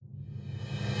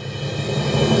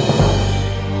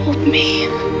me.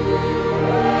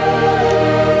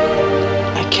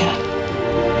 I can't.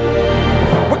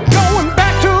 We're going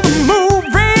back to the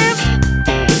movies.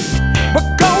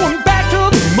 We're going back to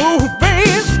the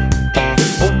movies.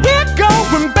 We're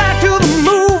going back to the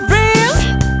movies.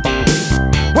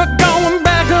 We're going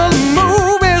back to the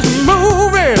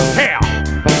movies. Yeah.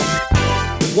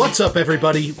 What's up,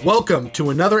 everybody? Welcome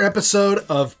to another episode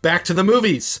of Back to the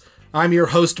Movies. I'm your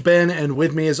host, Ben, and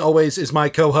with me, as always, is my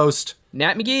co-host,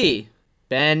 Nat McGee.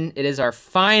 Ben, it is our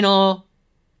final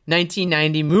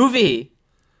 1990 movie.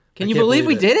 Can you believe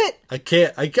we did it? I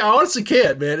can't. I honestly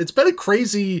can't, man. It's been a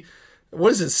crazy,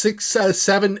 what is it, 6,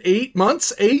 7, 8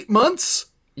 months? 8 months?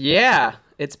 Yeah,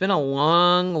 it's been a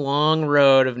long, long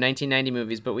road of 1990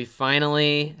 movies, but we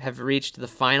finally have reached the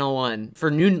final one. For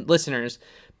new listeners,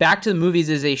 Back to the Movies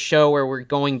is a show where we're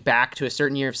going back to a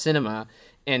certain year of cinema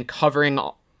and covering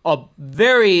a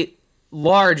very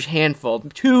large handful,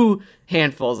 2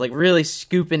 handfuls, like really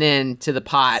scooping into the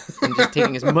pot and just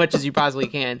taking as much as you possibly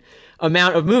can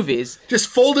amount of movies. Just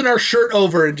folding our shirt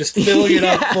over and just filling it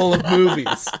up full of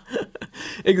movies.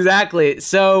 Exactly.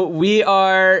 So we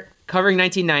are covering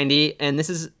 1990, and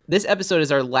this episode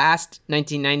is our last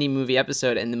 1990 movie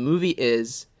episode, and the movie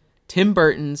is Tim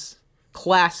Burton's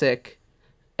classic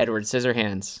Edward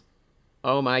Scissorhands.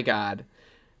 Oh my God.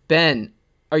 Ben,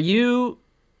 are you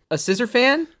a scissor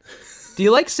fan? Do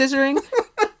you like scissoring?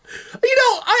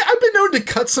 I've been known to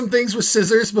cut some things with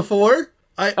scissors before.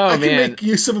 I can make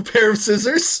use of a pair of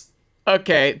scissors.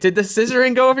 Okay, did the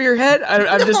scissoring go over your head?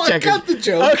 I'm just checking. I got the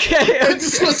joke. Okay. I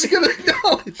just wasn't going to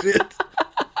acknowledge it.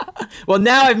 Well,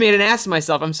 now I've made an ass of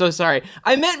myself. I'm so sorry.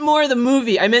 I meant more the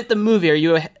movie. I meant the movie. Are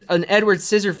you an Edward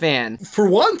Scissor fan? For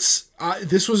once,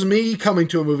 this was me coming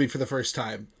to a movie for the first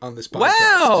time on this podcast.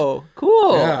 Wow,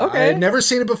 cool. Yeah, Okay. I had never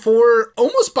seen it before,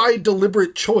 almost by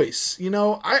deliberate choice. You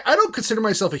know, I don't consider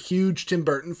myself a huge Tim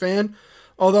Burton fan,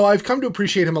 although I've come to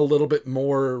appreciate him a little bit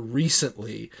more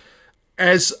recently.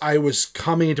 As I was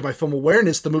coming into my film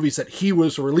awareness, the movies that he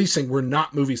was releasing were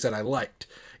not movies that I liked.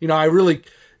 You know, I really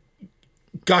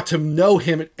got to know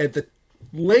him at the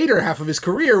later half of his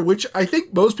career, which I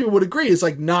think most people would agree is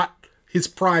like not his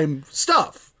prime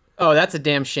stuff. Oh, that's a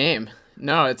damn shame.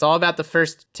 No, it's all about the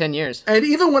first 10 years. And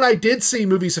even when I did see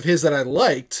movies of his that I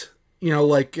liked, you know,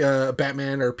 like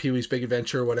Batman or Pee-wee's Big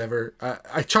Adventure or whatever,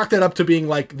 I chalked that up to being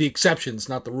like the exceptions,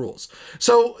 not the rules.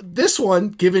 So this one,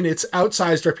 given its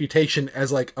outsized reputation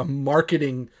as like a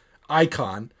marketing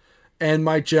icon and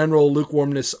my general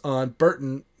lukewarmness on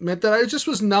Burton, meant that I just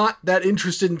was not that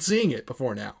interested in seeing it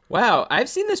before now. Wow, I've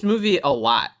seen this movie a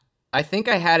lot. I think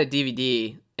I had a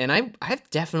DVD, and I've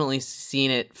definitely seen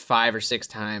it 5 or 6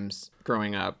 times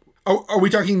growing up. Are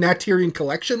we talking Nat Tyrion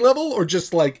collection level or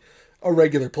just like a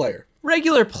regular player?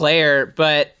 Regular player,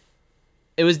 but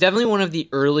it was definitely one of the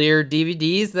earlier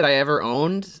DVDs that I ever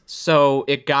owned, so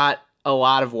it got a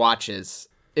lot of watches.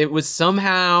 It was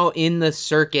somehow in the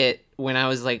circuit when I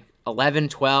was like 11,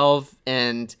 12,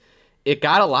 and it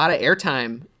got a lot of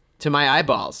airtime to my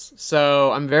eyeballs.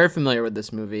 So I'm very familiar with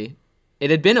this movie.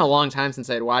 It had been a long time since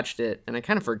I had watched it, and I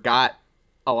kind of forgot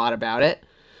a lot about it,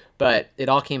 but it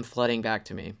all came flooding back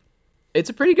to me. It's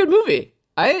a pretty good movie.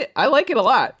 I like it a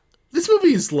lot. This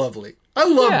movie is lovely. I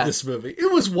love this movie.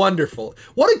 It was wonderful.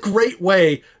 What a great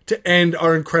way to end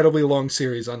our incredibly long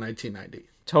series on 1990.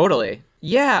 Totally.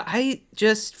 Yeah, I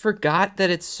just forgot that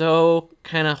it's so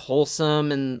kind of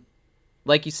wholesome and,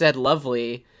 like you said,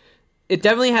 lovely. It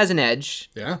definitely has an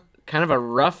edge. Yeah. Kind of a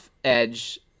rough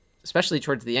edge, especially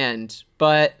towards the end,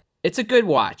 but it's a good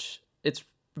watch. It's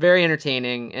very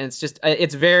entertaining, and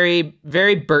it's very,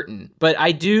 very Burton. But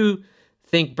I do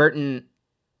think Burton,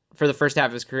 for the first half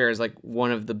of his career, is like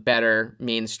one of the better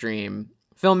mainstream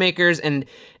filmmakers, and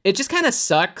it just kind of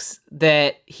sucks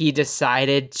that he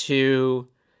decided to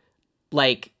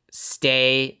like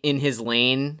stay in his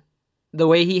lane the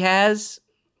way he has,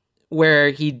 where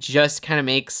he just kind of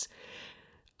makes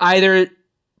either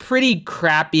pretty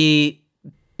crappy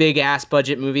big ass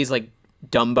budget movies like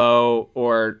Dumbo,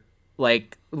 or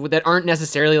like that aren't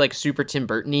necessarily like super Tim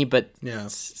Burton-y, but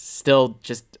still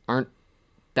just aren't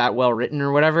that well written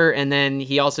or whatever. And then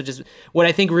he also just, what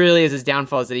I think really is his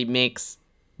downfall is that he makes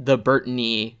the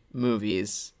Burton-y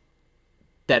movies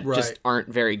that just aren't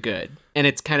very good. And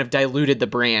it's kind of diluted the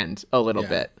brand a little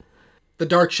bit. The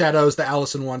Dark Shadows, the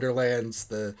Alice in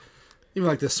Wonderlands, even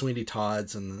like the Sweeney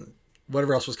Todds and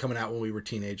whatever else was coming out when we were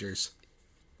teenagers.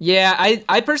 Yeah,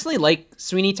 I personally like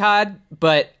Sweeney Todd,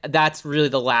 but that's really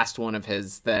the last one of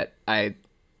his that I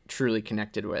truly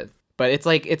connected with. But it's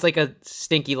like a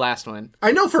stinky last one.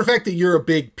 I know for a fact that you're a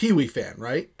big Pee-wee fan,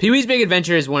 right? Pee-wee's Big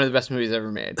Adventure is one of the best movies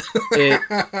ever made. It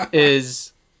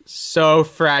is so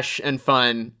fresh and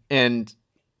fun and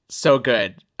so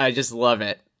good. I just love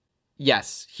it.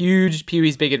 Yes, huge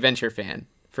Pee-wee's Big Adventure fan,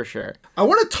 for sure. I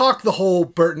want to talk the whole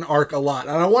Burton arc a lot,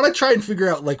 and I want to try and figure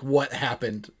out like what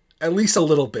happened, at least a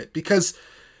little bit, because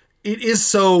it is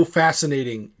so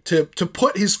fascinating to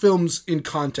put his films in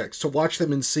context, to watch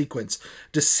them in sequence,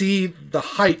 to see the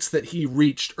heights that he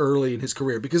reached early in his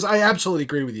career. Because I absolutely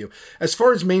agree with you. As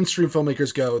far as mainstream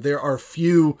filmmakers go, there are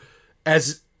few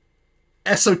as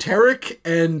esoteric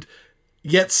and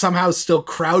yet somehow still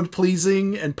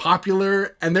crowd-pleasing and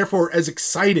popular, and therefore as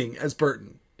exciting as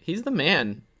Burton. He's the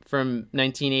man from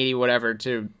 1980 whatever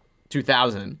to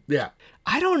 2000. Yeah.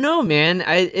 I don't know, man.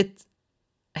 It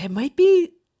might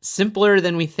be simpler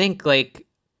than we think. Like,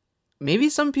 maybe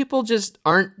some people just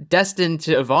aren't destined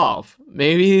to evolve.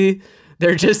 Maybe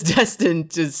they're just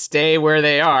destined to stay where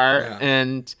they are,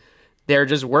 and they're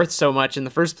just worth so much in the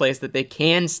first place that they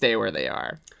can stay where they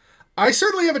are. I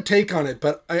certainly have a take on it,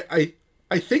 but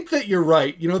I think that you're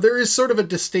right. You know, there is sort of a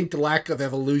distinct lack of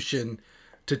evolution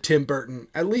to Tim Burton,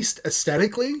 at least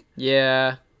aesthetically.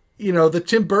 Yeah. You know, the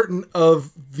Tim Burton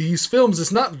of these films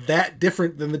is not that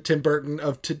different than the Tim Burton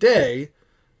of today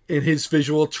in his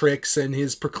visual tricks and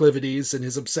his proclivities and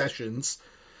his obsessions.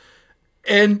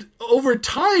 And over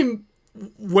time,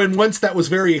 once that was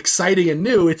very exciting and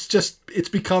new, it's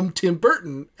become Tim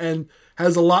Burton and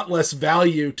has a lot less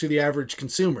value to the average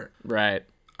consumer. Right.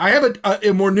 I have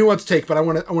a more nuanced take, but I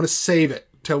want to save it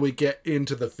till we get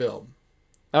into the film.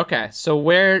 Okay, so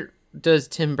where does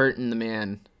Tim Burton the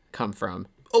man come from?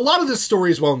 A lot of this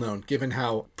story is well known, given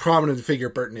how prominent a figure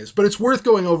Burton is, but it's worth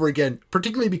going over again,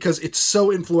 particularly because it's so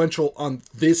influential on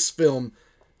this film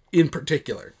in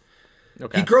particular.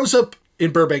 Okay. He grows up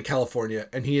in Burbank, California,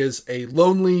 and he is a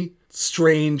lonely,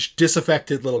 strange,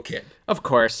 disaffected little kid. Of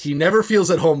course. He never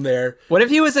feels at home there. What if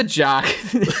he was a jock?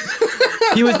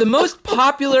 He was the most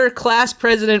popular class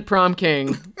president prom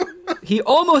king. He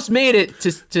almost made it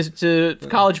to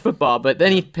college football, but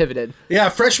then he pivoted. Yeah,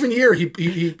 freshman year,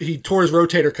 he tore his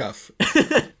rotator cuff,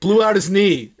 blew out his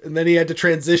knee, and then he had to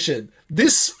transition.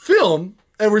 This film,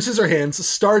 Edward Scissorhands,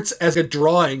 starts as a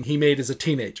drawing he made as a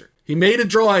teenager. He made a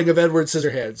drawing of Edward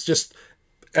Scissorhands, just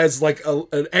as like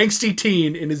an angsty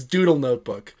teen in his doodle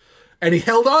notebook. And he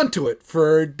held on to it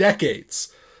for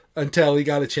decades until he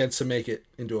got a chance to make it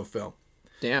into a film.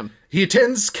 Damn. He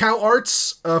attends Cal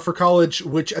Arts for college,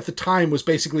 which at the time was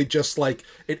basically just like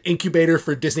an incubator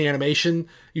for Disney animation.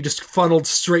 You just funneled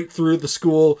straight through the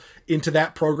school into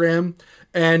that program.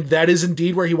 And that is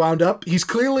indeed where he wound up. He's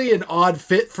clearly an odd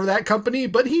fit for that company,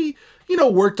 but he,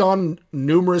 worked on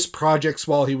numerous projects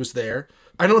while he was there.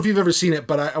 I don't know if you've ever seen it,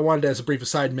 but I wanted to, as a brief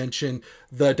aside, mention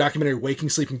the documentary Waking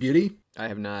Sleeping Beauty. I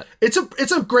have not. It's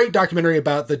a great documentary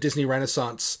about the Disney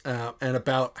Renaissance and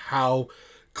about how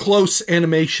close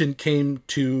animation came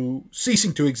to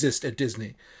ceasing to exist at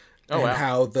Disney. And wow.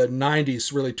 How the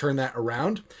 90s really turned that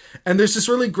around. And there's this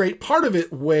really great part of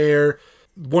it where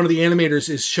one of the animators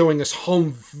is showing us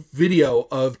home video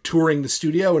of touring the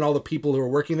studio and all the people who are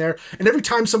working there. And every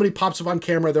time somebody pops up on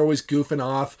camera, they're always goofing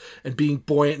off and being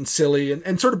buoyant and silly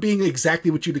and sort of being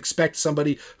exactly what you'd expect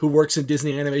somebody who works in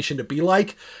Disney animation to be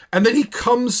like. And then he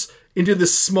comes into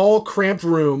this small, cramped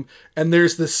room, and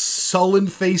there's this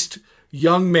sullen-faced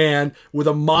young man with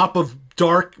a mop of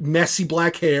dark, messy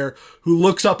black hair who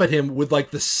looks up at him with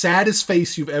like the saddest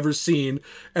face you've ever seen.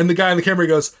 And the guy on the camera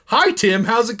goes, "Hi, Tim,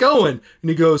 how's it going?" And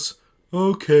he goes,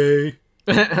 "Okay."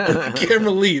 And the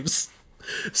camera leaves.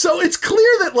 So it's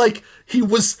clear that like he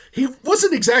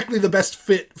wasn't exactly the best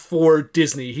fit for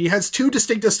Disney. He has too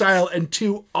distinct a style and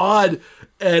too odd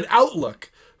an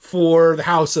outlook for the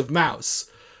House of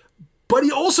Mouse. But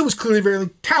he also was clearly very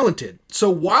talented. So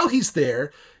while he's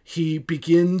there, he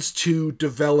begins to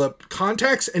develop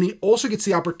contacts, and he also gets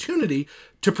the opportunity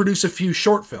to produce a few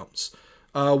short films.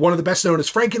 One of the best known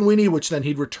is Frankenweenie, which then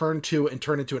he'd return to and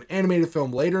turn into an animated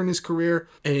film later in his career.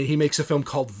 And he makes a film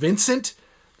called Vincent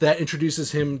that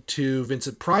introduces him to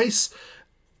Vincent Price.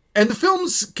 And the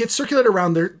films get circulated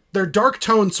around. Their dark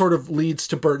tone sort of leads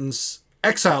to Burton's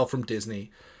exile from Disney,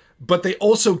 but they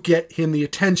also get him the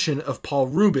attention of Paul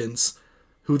Rubens,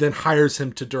 who then hires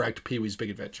him to direct Pee-wee's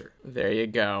Big Adventure. There you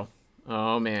go.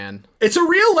 Oh, man. It's a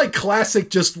real, like,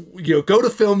 classic, just, go to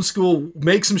film school,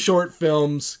 make some short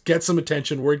films, get some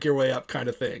attention, work your way up kind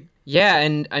of thing. Yeah,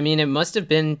 and, I mean, it must have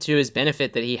been to his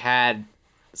benefit that he had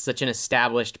such an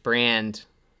established brand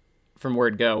from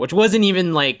word go, which wasn't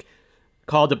even, like,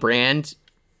 called a brand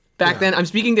back then. I'm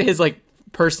speaking to his, like,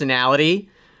 personality,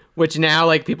 which now,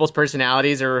 like, people's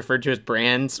personalities are referred to as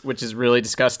brands, which is really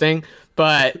disgusting.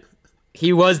 But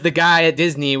he was the guy at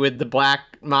Disney with the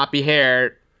black moppy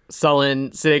hair,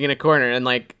 sullen, sitting in a corner, and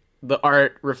like the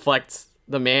art reflects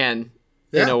the man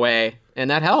in a way, and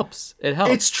that helps. It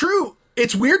helps. It's true.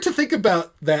 It's weird to think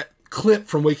about that clip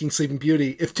from Waking Sleeping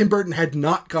Beauty if Tim Burton had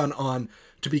not gone on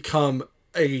to become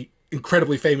a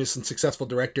incredibly famous and successful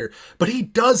director, but he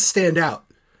does stand out.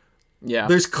 Yeah.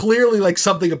 There's clearly like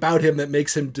something about him that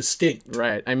makes him distinct.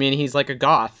 Right. I mean, he's like a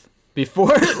goth before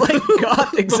like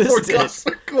goth existed. Before goths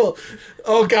were cool.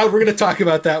 Oh God, we're going to talk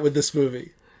about that with this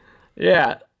movie.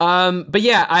 Yeah. But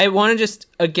yeah, I want to just,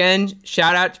 again,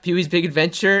 shout out to Pee-wee's Big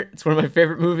Adventure. It's one of my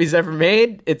favorite movies ever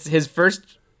made. It's his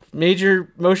first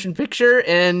major motion picture.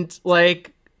 And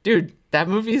like, dude, that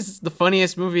movie is the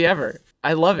funniest movie ever.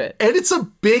 I love it. And it's a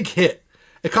big hit.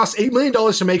 It costs $8 million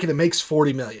to make, and it makes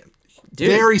 $40 million. Dude,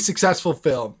 very successful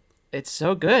film. It's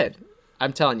so good.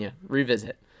 I'm telling you,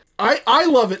 revisit. I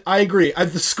love it. I agree.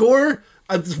 The score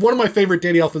is one of my favorite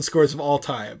Danny Elfman scores of all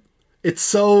time. It's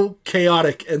so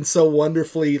chaotic and so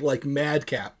wonderfully like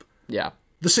madcap. Yeah.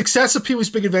 The success of Pee-wee's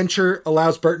Big Adventure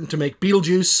allows Burton to make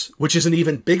Beetlejuice, which is an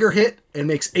even bigger hit and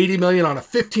makes $80 million on a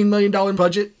 $15 million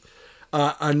budget.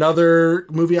 Another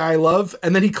movie I love.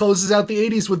 And then he closes out the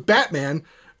 80s with Batman,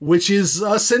 which is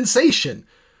a sensation.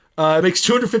 It makes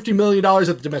 $250 million at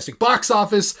the domestic box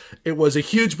office. It was a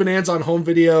huge bonanza on home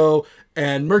video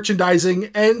and merchandising.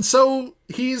 And so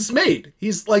he made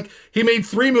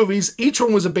 3 movies. Each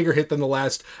one was a bigger hit than the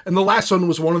last. And the last one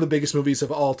was one of the biggest movies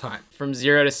of all time. From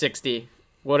 0 to 60.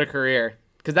 What a career.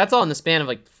 Because that's all in the span of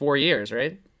like 4 years,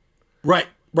 right? Right.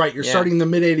 You're starting in the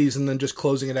mid-80s and then just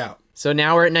closing it out. So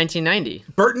now we're at 1990.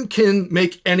 Burton can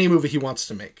make any movie he wants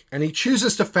to make. And he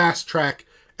chooses to fast-track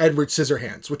Edward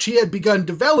Scissorhands, which he had begun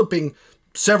developing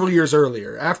several years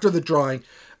earlier. After the drawing,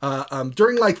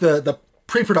 during like the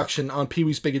pre-production on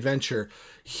Pee-wee's Big Adventure,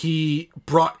 he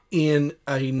brought in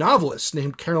a novelist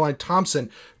named Caroline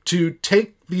Thompson to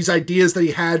take these ideas that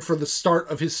he had for the start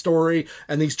of his story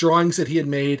and these drawings that he had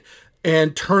made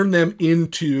and turn them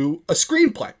into a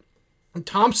screenplay. And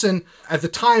Thompson, at the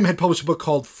time, had published a book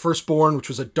called Firstborn, which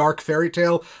was a dark fairy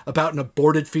tale about an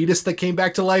aborted fetus that came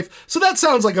back to life. So that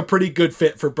sounds like a pretty good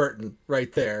fit for Burton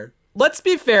right there. Let's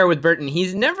be fair with Burton.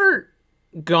 He's never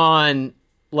gone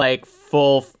like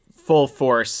full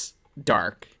force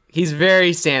dark. He's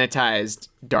very sanitized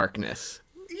darkness.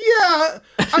 Yeah.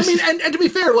 I mean, and to be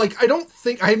fair, like,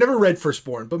 I never read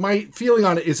Firstborn, but my feeling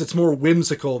on it is it's more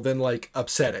whimsical than like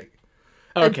upsetting.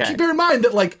 Okay. And bear in mind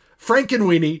that like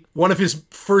Frankenweenie, one of his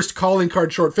first calling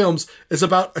card short films, is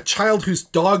about a child whose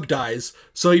dog dies,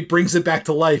 so he brings it back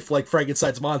to life like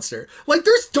Frankenstein's monster. Like,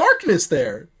 there's darkness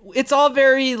there. It's all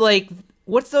very, like,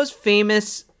 what's those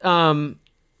famous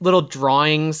little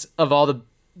drawings of all the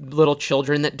little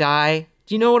children that die?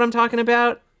 Do you know what I'm talking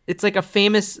about? It's like a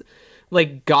famous,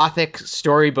 like, gothic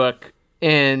storybook,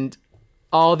 and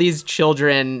all these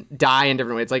children die in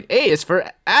different ways. It's like, A is for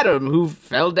Adam, who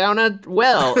fell down a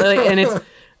well. And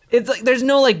it's like there's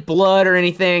no like blood or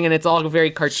anything, and it's all very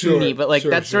cartoony. But like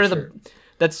that's sort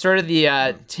of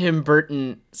the Tim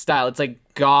Burton style. It's like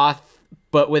goth,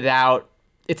 but without.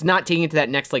 It's not taking it to that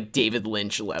next like David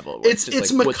Lynch level. It's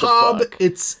like, macabre.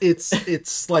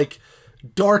 It's like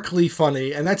darkly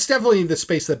funny, and that's definitely the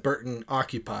space that Burton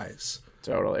occupies.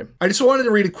 Totally. I just wanted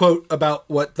to read a quote about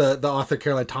what the author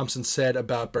Caroline Thompson said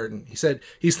about Burton. He said,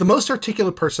 "He's the most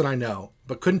articulate person I know,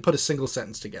 but couldn't put a single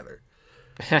sentence together."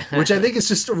 Which I think is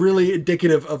just really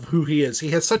indicative of who he is. He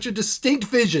has such a distinct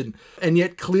vision, and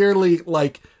yet clearly,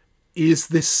 like, is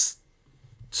this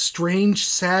strange,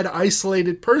 sad,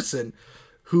 isolated person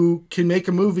who can make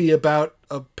a movie about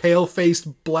a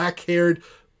pale-faced, black-haired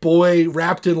boy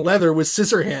wrapped in leather with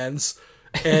scissor hands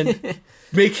and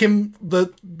make him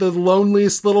the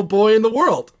loneliest little boy in the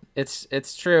world.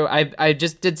 It's true. I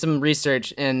just did some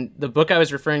research, and the book I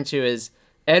was referring to is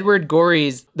Edward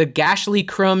Gorey's The Gashly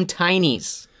Crumb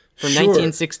Tinies from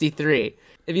 1963.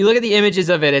 If you look at the images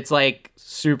of it, it's like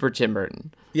super Tim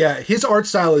Burton. Yeah, his art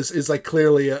style is like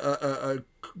clearly a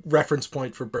reference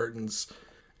point for Burton's.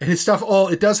 And his stuff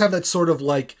it does have that sort of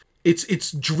like,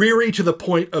 it's dreary to the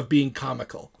point of being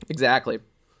comical. Exactly.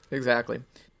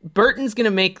 Burton's going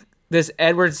to make this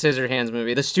Edward Scissorhands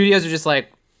movie. The studios are just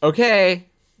like, okay.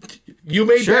 You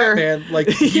made sure. Batman.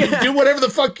 Like, you can do whatever the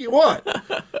fuck you want.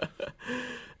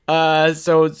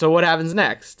 So what happens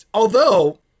next?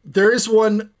 Although, there is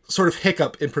one sort of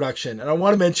hiccup in production, and I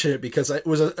want to mention it because it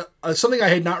was something I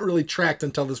had not really tracked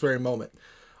until this very moment.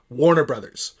 Warner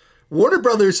Brothers. Warner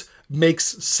Brothers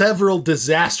makes several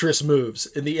disastrous moves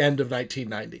in the end of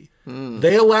 1990.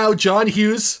 They allow John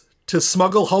Hughes to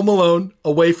smuggle Home Alone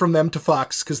away from them to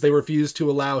Fox because they refused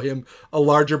to allow him a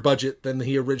larger budget than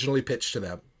he originally pitched to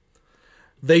them.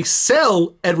 They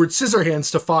sell Edward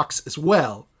Scissorhands to Fox as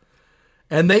well.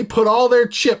 and they put all their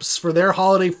chips for their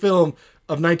holiday film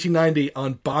of 1990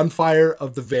 on Bonfire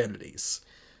of the Vanities.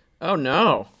 Oh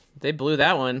no, they blew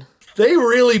that one. They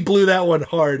really blew that one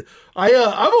hard. I'm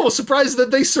almost surprised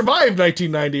that they survived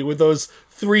 1990 with those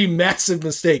 3 massive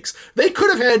mistakes. They could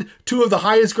have had 2 of the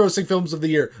highest grossing films of the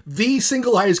year, the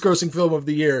single highest grossing film of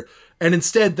the year, and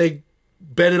instead they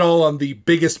bet it all on the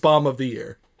biggest bomb of the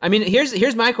year. I mean,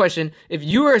 here's my question. If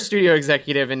you were a studio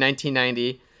executive in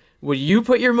 1990, would you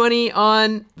put your money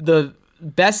on the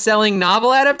best-selling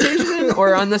novel adaptation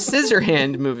or on the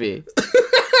Scissorhand movie?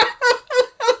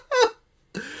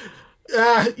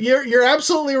 You're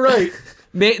absolutely right.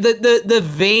 The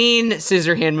vain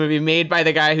Scissorhand movie made by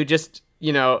the guy who just,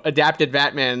 adapted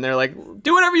Batman. And they're like,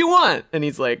 do whatever you want. And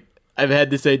he's like, I've had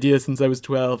this idea since I was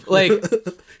 12. Like,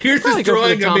 here's this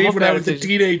drawing I made when I was a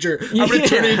teenager. I'm going to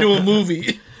turn it into a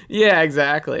movie. Yeah,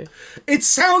 exactly. It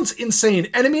sounds insane.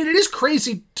 And I mean, it is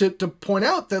crazy to point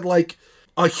out that, like,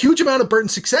 a huge amount of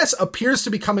Burton's success appears to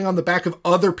be coming on the back of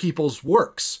other people's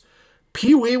works.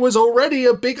 Pee-wee was already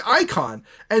a big icon,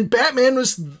 and Batman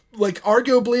was, like,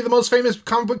 arguably the most famous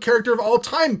comic book character of all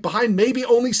time, behind maybe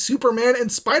only Superman and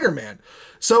Spider-Man.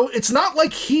 So it's not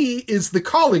like he is the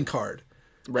calling card.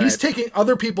 Right. He's taking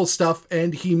other people's stuff,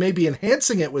 and he may be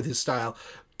enhancing it with his style,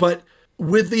 but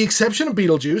with the exception of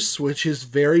Beetlejuice, which is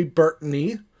very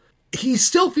Burton-y, he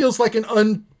still feels like an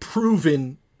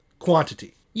unproven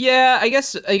quantity. Yeah, I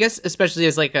guess especially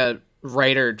as, like, a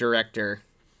writer-director,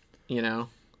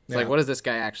 It's like, what does this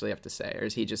guy actually have to say? Or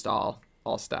is he just all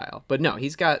style? But no,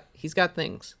 he's got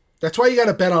things. That's why you got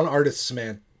to bet on artists,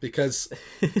 man. Because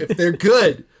if they're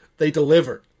good, they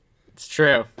deliver. It's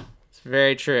true. It's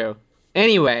very true.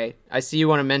 Anyway, I see you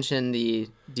want to mention the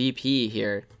DP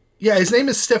here. Yeah, his name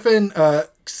is Stefan... oh,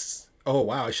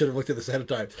 wow, I should have looked at this ahead of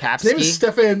time. Kapsky? His name is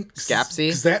Stefan...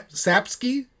 Skapsky?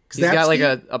 Sapsky? He's got like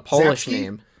a Polish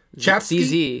name. Chapsky?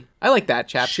 CZ. I like that,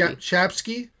 Chapsky.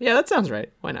 Chapsky? Yeah, that sounds right.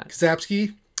 Why not?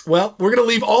 Zapsky? Well, we're going to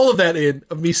leave all of that in,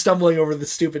 of me stumbling over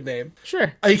this stupid name.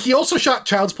 Sure. He also shot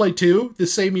Child's Play 2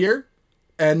 this same year,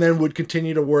 and then would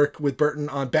continue to work with Burton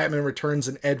on Batman Returns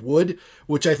and Ed Wood,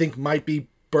 which I think might be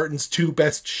Burton's 2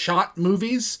 best shot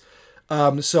movies.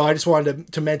 So I just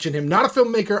wanted to mention him. Not a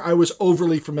filmmaker I was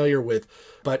overly familiar with,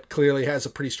 but clearly has a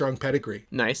pretty strong pedigree.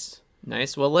 Nice.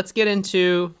 Well, let's get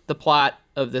into the plot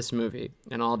of this movie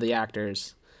and all the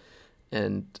actors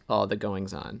and all the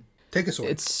goings on. Take us away.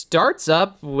 It starts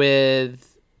up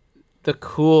with the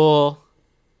cool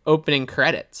opening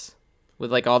credits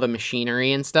with like all the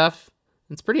machinery and stuff.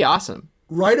 It's pretty awesome.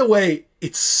 Right away,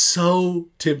 it's so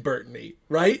Tim Burton-y,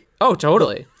 right? Oh,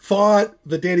 totally. The font,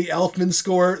 the Danny Elfman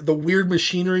score, the weird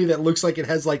machinery that looks like it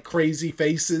has like crazy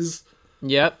faces.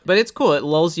 Yep, but it's cool. It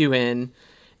lulls you in.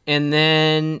 And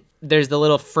then there's the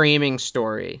little framing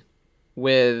story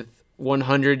with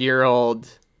 100-year-old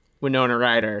Winona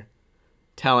Ryder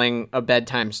telling a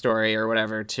bedtime story or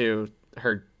whatever to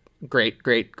her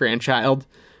great-great-grandchild,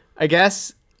 I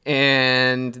guess.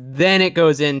 And then it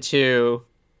goes into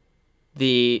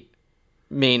the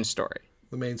main story.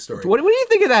 The main story. What do you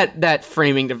think of that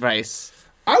framing device?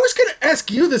 I was going to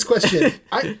ask you this question.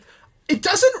 It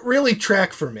doesn't really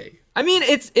track for me. I mean,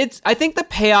 it's. I think the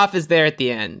payoff is there at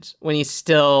the end when he's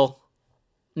still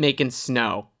making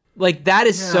snow. Like that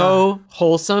is so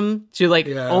wholesome to like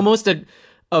almost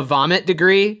a vomit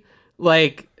degree.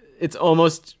 Like it's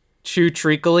almost too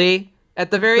treacly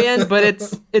at the very end, but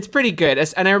it's pretty good.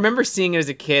 And I remember seeing it as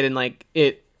a kid and like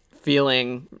it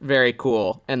feeling very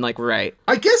cool and like right.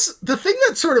 I guess the thing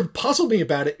that sort of puzzled me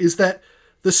about it is that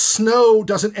the snow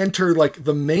doesn't enter like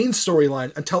the main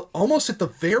storyline until almost at the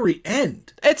very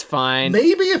end. It's fine.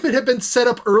 Maybe if it had been set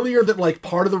up earlier that like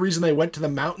part of the reason they went to the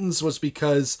mountains was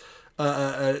because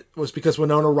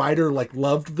Winona Ryder like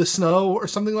loved the snow or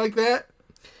something like that.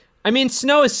 I mean,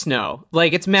 snow is snow.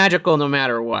 Like it's magical no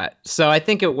matter what. So I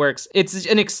think it works. It's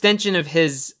an extension of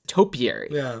his topiary.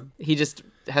 Yeah. He just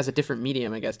has a different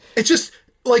medium, I guess. It's just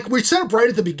like we set up right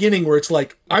at the beginning where it's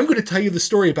like, I'm going to tell you the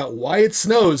story about why it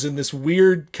snows in this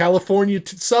weird California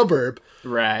suburb.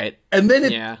 Right. And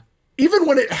then even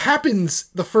when it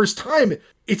happens the first time,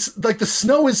 it's like the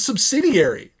snow is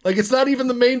subsidiary. Like it's not even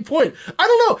the main point. I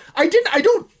don't know. I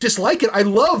don't dislike it. I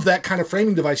love that kind of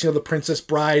framing device, the Princess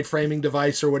Bride framing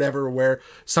device or whatever, where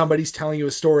somebody's telling you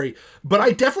a story. But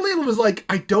I definitely was like,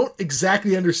 I don't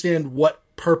exactly understand what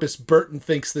purpose Burton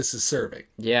thinks this is serving.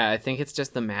 Yeah, I think it's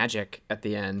just the magic at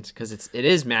the end because it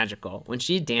is magical when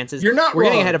she dances. You're not We're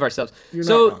wrong. Getting ahead of ourselves. You're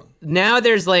not wrong. Now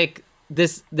there's like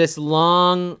this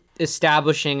long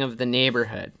establishing of the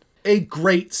neighborhood. A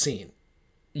great scene.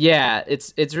 Yeah,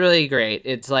 it's really great.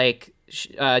 It's like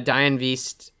Diane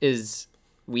Wiest is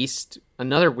Weist,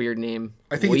 another weird name.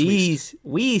 I think it's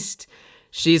Weist.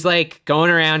 She's like going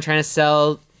around trying to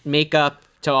sell makeup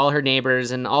to all her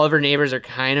neighbors, and all of her neighbors are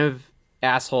kind of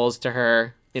assholes to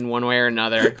her in one way or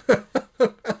another.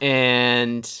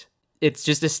 And it's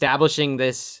just establishing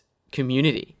this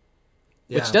community,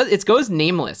 which it goes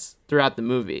nameless throughout the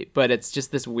movie, but it's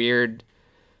just this weird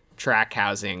track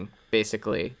housing,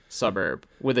 basically, suburb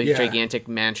with a gigantic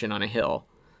mansion on a hill.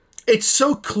 It's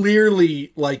so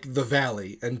clearly like the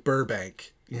Valley and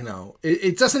Burbank, you know.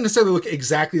 It doesn't necessarily look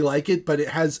exactly like it, but it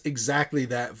has exactly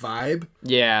that vibe.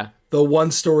 Yeah. The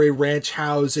one-story ranch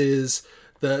houses,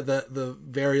 the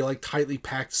very like tightly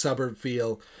packed suburb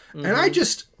feel. Mm-hmm. And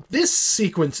this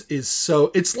sequence is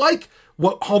it's like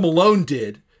what Home Alone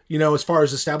did, you know, as far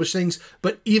as establish things,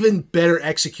 but even better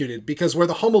executed, because where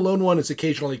the Home Alone one is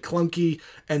occasionally clunky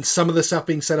and some of the stuff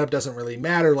being set up doesn't really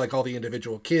matter, like all the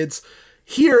individual kids.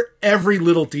 Here, every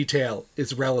little detail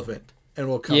is relevant and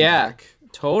will come back. Yeah,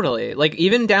 totally. Like,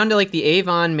 even down to, like, the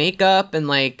Avon makeup and,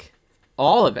 like,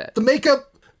 all of it. The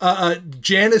makeup,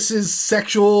 Janice's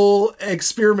sexual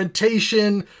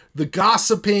experimentation, the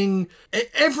gossiping,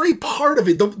 every part of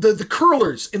it, the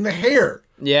curlers in the hair.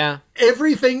 Yeah.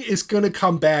 Everything is going to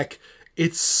come back.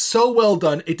 It's so well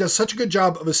done. It does such a good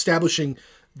job of establishing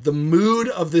the mood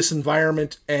of this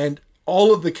environment and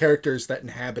all of the characters that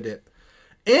inhabit it.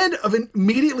 And of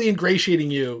immediately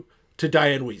ingratiating you to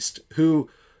Diane Wiest, who,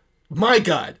 my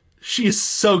God, she is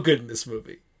so good in this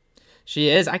movie. She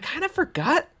is. I kind of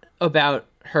forgot about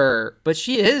her, but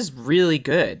she is really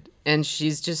good. And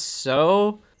she's just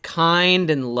so kind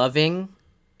and loving.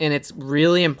 And it's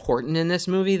really important in this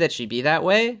movie that she be that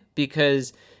way,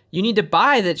 because you need to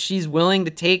buy that she's willing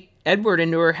to take Edward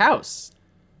into her house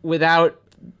without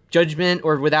judgment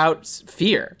or without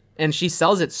fear. And she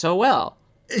sells it so well.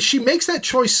 She makes that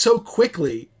choice so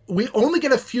quickly. We only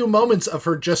get a few moments of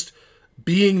her just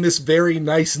being this very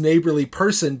nice neighborly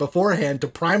person beforehand to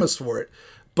prime us for it.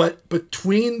 But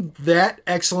between that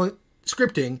excellent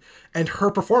scripting and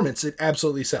her performance, it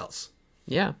absolutely sells.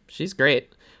 Yeah, she's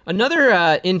great.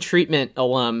 Another In Treatment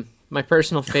alum, my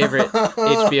personal favorite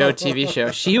HBO TV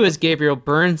show. She was Gabriel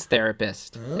Byrne's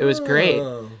therapist. It was great.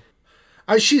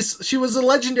 She was a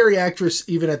legendary actress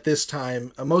even at this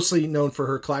time, mostly known for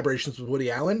her collaborations with Woody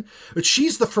Allen. But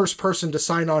she's the first person to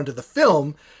sign on to the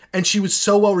film, and she was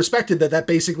so well respected that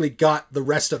basically got the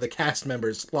rest of the cast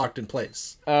members locked in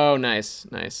place. Oh, nice.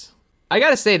 I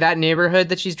gotta say, that neighborhood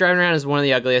that she's driving around is one of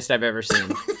the ugliest I've ever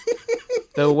seen.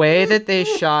 The way that they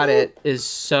shot it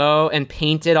is and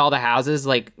painted all the houses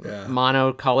like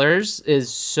mono colors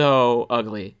is so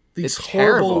ugly. These it's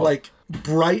horrible, terrible. like,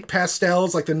 bright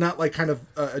pastels, like they're not like kind of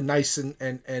nice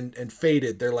and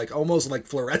faded. They're like almost like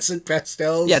fluorescent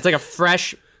pastels. Yeah, it's like a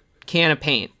fresh can of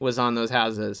paint was on those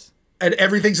houses. And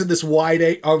everything's in this wide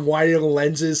angle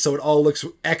lenses, so it all looks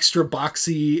extra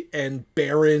boxy and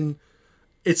barren.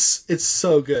 It's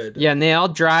so good. Yeah, and they all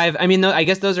drive. I mean, I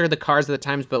guess those are the cars of the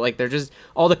times, but like they're just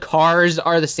all the cars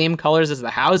are the same colors as the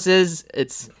houses.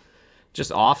 It's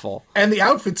just awful. And the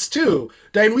outfits too.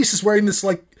 Diane Wiest is wearing this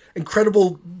like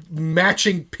incredible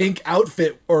matching pink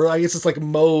outfit, or I guess it's like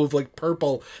mauve, like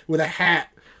purple, with a hat.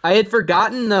 I had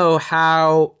forgotten though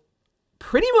how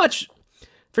pretty much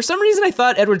for some reason I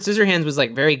thought Edward Scissorhands was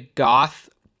like very goth,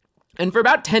 and for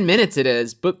about 10 minutes it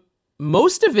is, but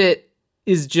most of it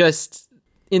is just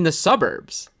in the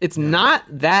suburbs. It's not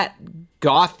that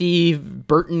gothy,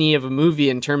 Burton-y of a movie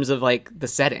in terms of like the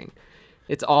setting.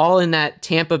 It's all in that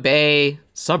Tampa Bay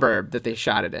suburb that they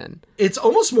shot it in. It's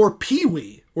almost more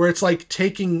Pee-wee, where it's like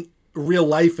taking real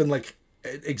life and like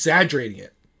exaggerating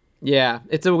it. Yeah,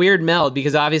 it's a weird meld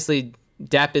because obviously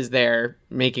Depp is there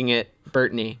making it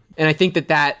Burton-y. And I think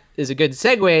that is a good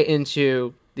segue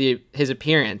into his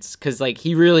appearance, because like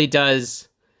he really does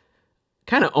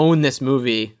kind of own this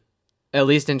movie, at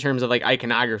least in terms of like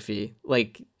iconography.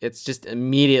 Like it's just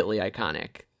immediately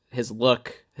iconic. His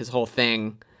look, his whole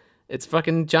thing. It's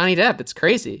fucking Johnny Depp. It's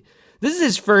crazy. This is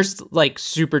his first like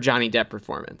super Johnny Depp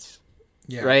performance.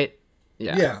 Yeah. Right?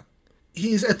 Yeah. Yeah.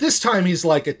 At this time, he's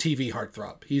like a TV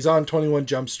heartthrob. He's on 21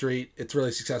 Jump Street. It's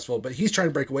really successful, but he's trying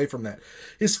to break away from that.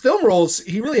 His film roles,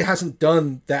 he really hasn't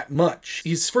done that much.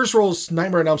 His first role is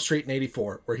Nightmare on Elm Street in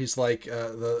 84, where he's like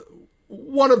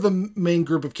one of the main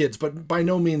group of kids, but by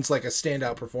no means like a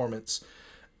standout performance.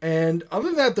 And other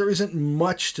than that, there isn't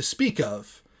much to speak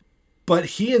of. But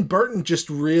he and Burton just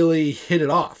really hit it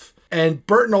off. And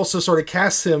Burton also sort of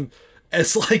casts him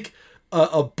as like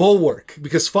a bulwark,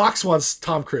 because Fox wants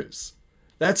Tom Cruise.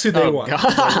 That's who they want.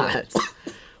 God.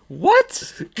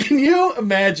 What? Can you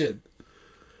imagine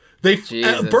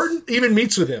Burton even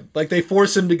meets with him. Like, they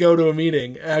force him to go to a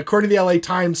meeting. According to the LA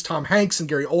Times, Tom Hanks and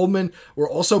Gary Oldman were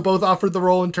also both offered the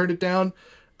role and turned it down.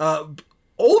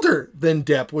 Older than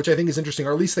Depp, which I think is interesting,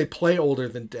 or at least they play older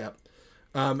than Depp.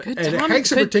 And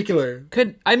Hanks in particular.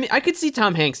 I could see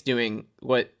Tom Hanks doing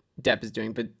what Depp is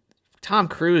doing, but Tom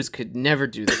Cruise could never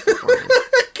do this performance.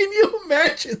 Can you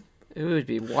imagine? It would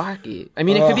be wacky. I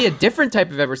mean, it could be a different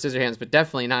type of Edward Scissorhands, but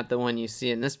definitely not the one you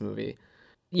see in this movie.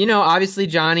 You know, obviously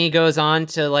Johnny goes on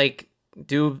to like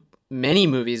do many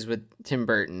movies with Tim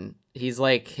Burton. He's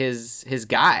like his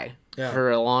guy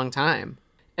for a long time.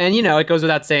 And, you know, it goes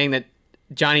without saying that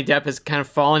Johnny Depp has kind of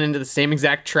fallen into the same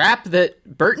exact trap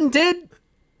that Burton did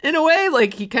in a way.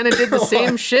 Like, he kind of did the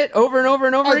same shit over and over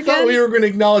and over again. I thought we were going to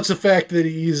acknowledge the fact that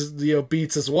he's,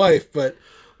 beats his wife, but...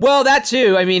 Well, that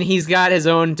too. I mean, he's got his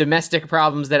own domestic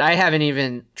problems that I haven't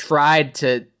even tried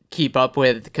to keep up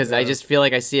with, because I just feel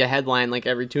like I see a headline like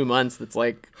every 2 months that's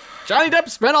like, Johnny Depp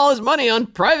spent all his money on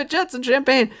private jets and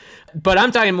champagne. But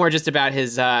I'm talking more just about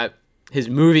his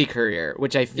movie career,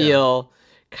 which I feel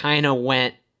kind of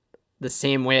went the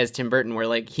same way as Tim Burton, where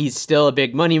like he's still a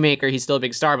big moneymaker, he's still a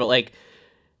big star, but like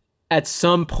at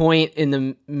some point in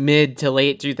the mid to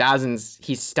late 2000s,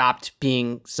 he stopped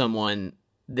being someone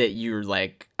that you're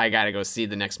like, I gotta go see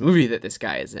the next movie that this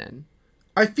guy is in.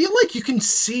 I feel like you can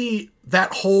see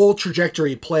that whole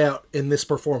trajectory play out in this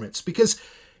performance, because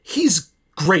he's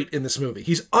great in this movie.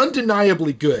 He's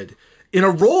undeniably good in a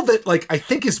role that, like, I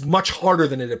think is much harder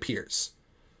than it appears.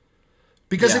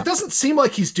 Because it doesn't seem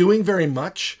like he's doing very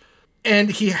much,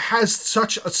 and he has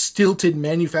such a stilted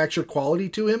manufactured quality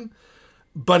to him,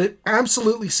 but it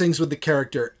absolutely sings with the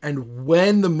character, and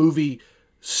when the movie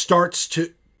starts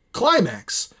to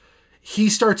climax, he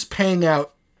starts paying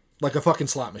out like a fucking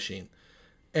slot machine.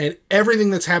 And everything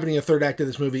that's happening in the third act of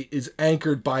this movie is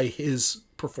anchored by his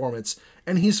performance,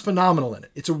 and he's phenomenal in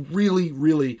it. It's a really,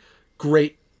 really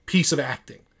great piece of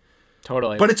acting.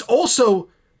 Totally. But it's also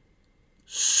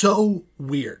so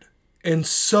weird and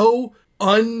so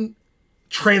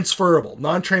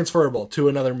non-transferable to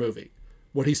another movie,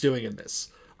 what he's doing in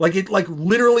this. Like, it, like,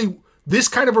 literally, this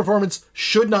kind of performance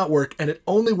should not work, and it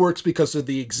only works because of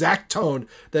the exact tone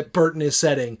that Burton is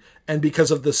setting, and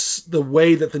because of the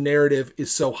way that the narrative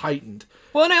is so heightened.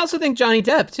 Well, and I also think Johnny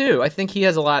Depp, too. I think he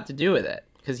has a lot to do with it,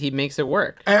 because he makes it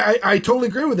work. I totally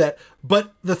agree with that,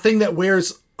 but the thing that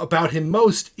wears about him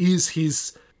most is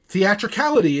his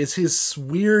theatricality, is his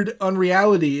weird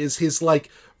unreality, is his,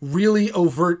 like, really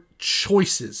overt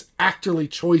choices, actorly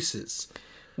choices.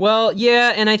 Well,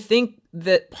 yeah, and I think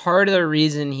that part of the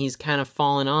reason he's kind of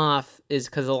fallen off is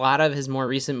because a lot of his more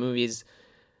recent movies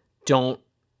don't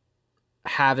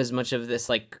have as much of this,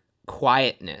 like,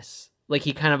 quietness. Like,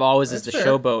 he kind of always is the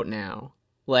showboat now.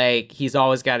 Like, he's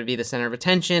always got to be the center of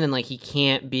attention, and, like, he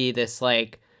can't be this,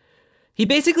 like... He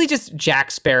basically just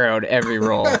Jack Sparrowed every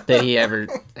role that he ever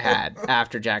had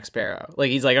after Jack Sparrow.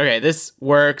 Like, he's like, okay, this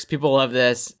works, people love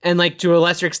this. And, like, to a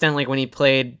lesser extent, like, when he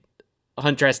played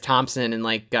Hunter S. Thompson in,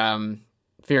 like,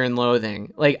 Fear and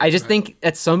Loathing. Like, I just think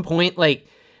at some point, like,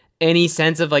 any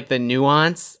sense of, like, the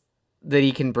nuance that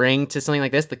he can bring to something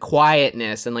like this, the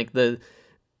quietness and, like, the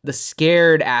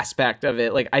scared aspect of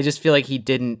it, like, I just feel like he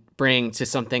didn't bring to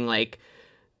something like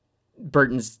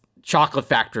Burton's Chocolate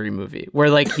Factory movie,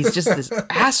 where, like, he's just this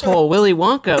asshole Willy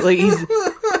Wonka. Like, he's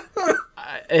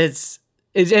and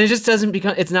it just doesn't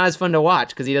become, it's not as fun to watch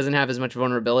because he doesn't have as much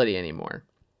vulnerability anymore.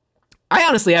 I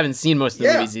honestly haven't seen most of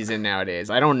the movies he's in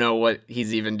nowadays. I don't know what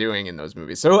he's even doing in those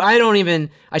movies. So I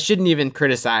shouldn't even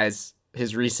criticize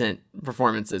his recent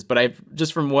performances, but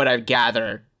just from what I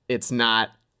gather, it's not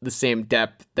the same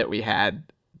depth that we had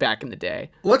back in the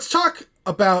day. Let's talk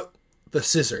about the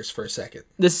scissors for a second.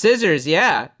 The scissors,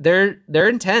 yeah. They're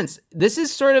intense. This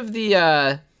is sort of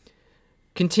the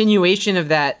continuation of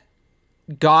that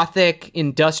gothic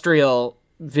industrial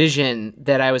vision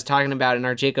that I was talking about in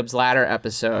our Jacob's Ladder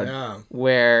episode,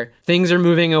 where things are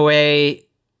moving away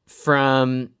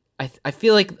from, I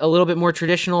feel like, a little bit more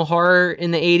traditional horror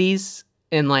in the 80s,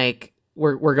 and, like,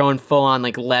 we're going full on,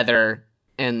 like, leather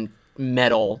and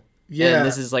metal. Yeah. And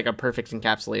this is, like, a perfect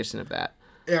encapsulation of that.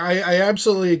 I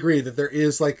absolutely agree that there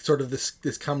is, like, sort of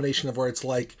this combination of where it's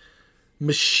like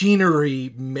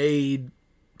machinery made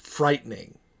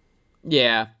frightening.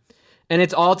 Yeah. And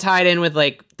it's all tied in with,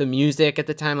 like, the music at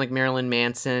the time. Like, Marilyn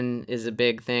Manson is a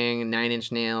big thing, and Nine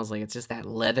Inch Nails. Like, it's just that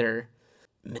leather,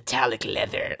 metallic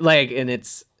leather. Like, and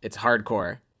it's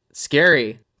hardcore.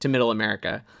 Scary to middle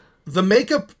America. The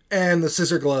makeup and the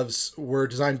scissor gloves were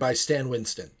designed by Stan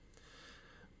Winston.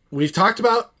 We've talked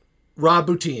about Rob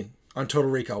Bottin on Total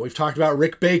Recall. We've talked about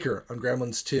Rick Baker on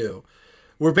Gremlins 2.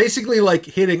 We're basically, like,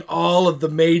 hitting all of the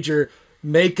major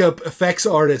makeup effects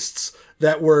artists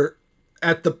that were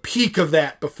at the peak of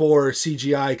that before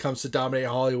CGI comes to dominate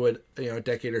Hollywood, a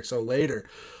decade or so later.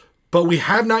 But we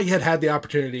have not yet had the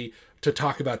opportunity to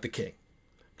talk about the King,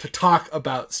 to talk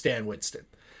about Stan Winston,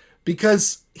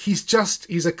 because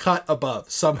he's a cut above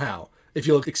somehow, if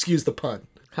you'll excuse the pun.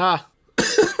 Ha.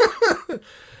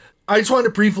 I just wanted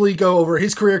to briefly go over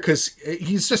his career because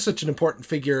he's just such an important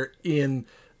figure in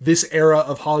this era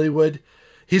of Hollywood.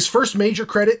 His first major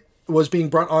credit was being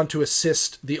brought on to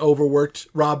assist the overworked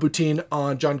Rob Bottin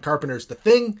on John Carpenter's The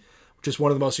Thing, which is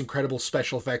one of the most incredible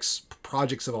special effects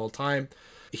projects of all time.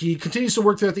 He continues to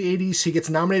work throughout the 80s. He gets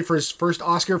nominated for his first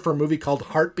Oscar for a movie called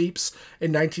Heartbeeps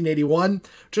in 1981.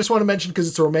 Just want to mention because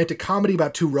it's a romantic comedy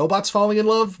about two robots falling in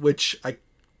love, which I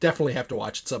definitely have to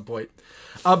watch at some point.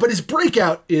 But his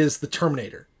breakout is The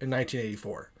Terminator in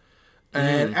 1984.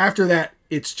 And after that,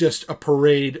 it's just a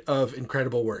parade of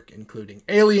incredible work, including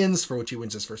Aliens, for which he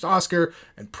wins his first Oscar,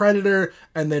 and Predator,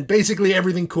 and then basically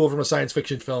everything cool from a science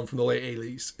fiction film from the late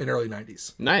 80s and early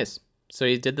 90s. Nice. So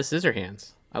he did The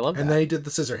Scissorhands. I love that. And then he did The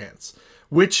Scissorhands,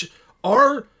 which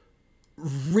are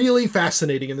really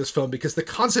fascinating in this film because the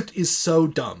concept is so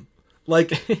dumb.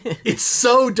 Like, it's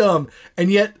so dumb,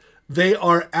 and yet they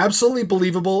are absolutely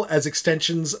believable as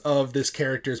extensions of this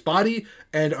character's body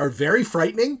and are very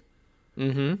frightening.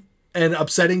 Mm-hmm. And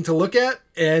upsetting to look at,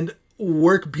 and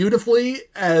work beautifully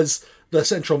as the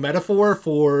central metaphor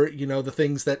for, the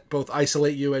things that both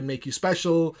isolate you and make you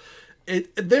special.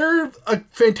 They're a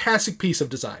fantastic piece of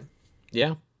design.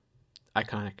 Yeah.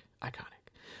 Iconic.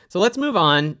 So let's move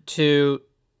on to,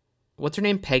 what's her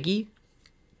name? Peggy?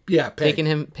 Yeah, Peg.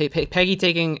 Peggy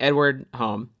taking Edward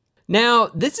home.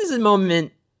 Now, this is a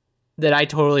moment that I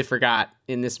totally forgot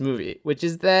in this movie, which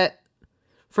is that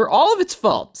for all of its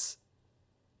faults,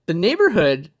 the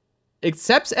neighborhood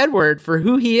accepts Edward for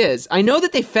who he is. I know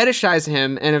that they fetishize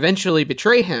him and eventually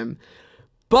betray him,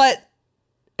 but,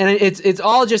 and it's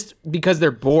all just because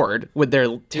they're bored with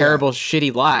their terrible,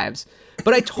 shitty lives.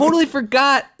 But I totally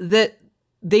forgot that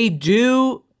they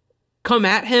do come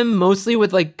at him mostly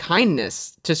with like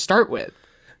kindness to start with.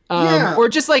 Or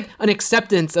just like an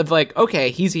acceptance of like, okay,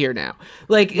 he's here now.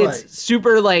 Like, it's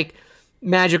super like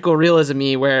magical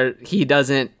realism-y where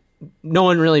no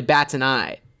one really bats an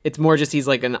eye. It's more just he's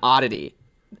like an oddity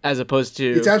as opposed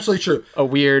to... It's absolutely true. A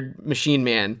weird machine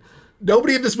man.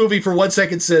 Nobody in this movie for 1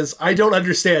 second says, I don't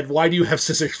understand. Why do you have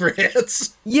scissors for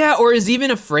hands? Yeah, or is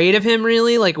even afraid of him,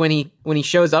 really. Like, when he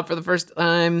shows up for the first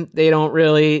time, they don't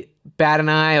really bat an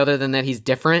eye other than that he's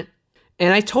different.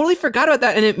 And I totally forgot about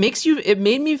that. And it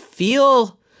made me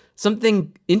feel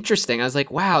something interesting. I was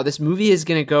like, wow, this movie is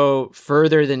going to go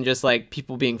further than just like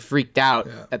people being freaked out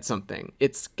at something.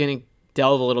 It's going to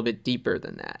delve a little bit deeper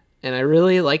than that. And I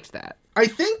really liked that. I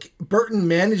think Burton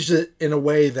managed it in a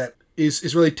way that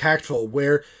is really tactful,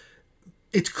 where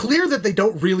it's clear that they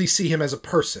don't really see him as a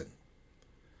person.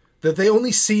 That they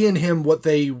only see in him what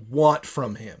they want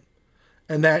from him.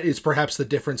 And that is perhaps the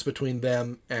difference between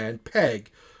them and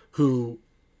Peg, who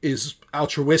is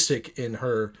altruistic in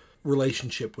her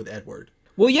relationship with Edward.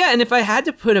 Well, yeah, and if I had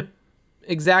to put a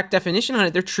exact definition on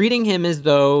it, they're treating him as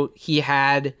though he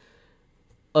had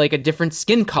like a different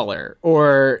skin color,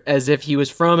 or as if he was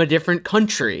from a different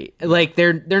country. Like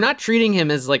they're not treating him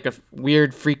as like a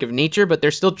weird freak of nature, but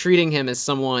they're still treating him as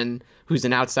someone who's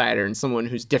an outsider and someone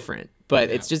who's different. But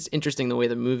it's just interesting the way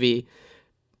the movie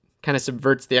kind of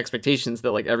subverts the expectations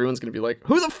that like everyone's going to be like,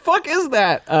 who the fuck is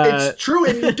that? It's true.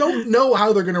 And you don't know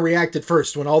how they're going to react at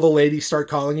first when all the ladies start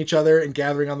calling each other and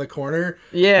gathering on the corner.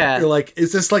 Yeah. You're like,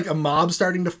 is this like a mob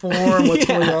starting to form? What's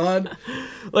going on?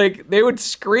 Like they would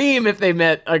scream if they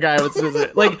met a guy with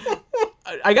scissors. Like,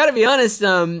 I gotta be honest,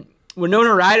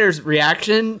 Winona Ryder's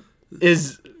reaction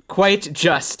is quite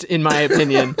just in my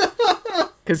opinion.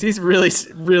 Because he's really,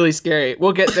 really scary.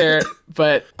 We'll get there,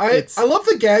 but I love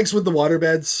the gags with the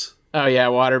waterbeds. Oh yeah,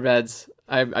 waterbeds.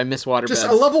 I miss waterbeds.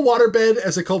 I love a waterbed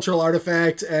as a cultural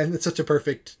artifact, and it's such a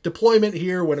perfect deployment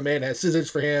here when a man has scissors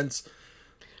for hands.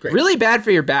 Great. Really bad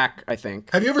for your back, I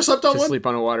think. Have you ever slept on one? Sleep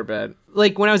on a waterbed.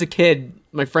 Like when I was a kid,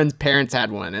 my friend's parents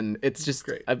had one, and it's just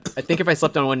great. I think if I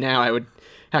slept on one now, I would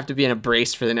have to be in a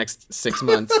brace for the next 6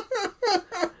 months.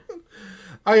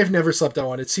 I have never slept on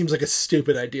one. It seems like a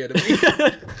stupid idea to me.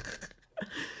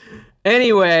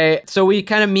 Anyway, so we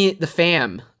kind of meet the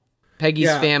fam.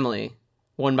 Peggy's family,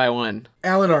 one by one.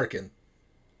 Alan Arkin.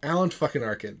 Alan fucking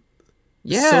Arkin.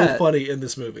 Yeah. So funny in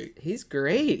this movie. He's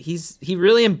great. He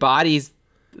really embodies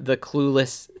the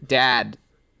clueless dad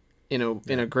in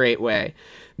a great way.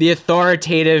 The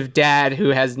authoritative dad who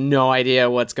has no idea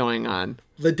what's going on.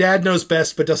 The dad knows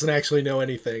best but doesn't actually know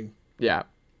anything. Yeah,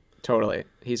 totally.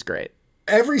 He's great.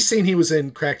 Every scene he was in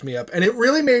cracked me up. And it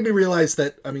really made me realize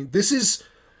that, I mean, this is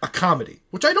a comedy,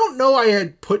 which I don't know I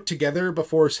had put together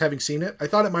before having seen it. I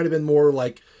thought it might have been more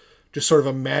like just sort of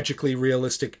a magically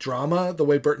realistic drama, the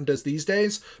way Burton does these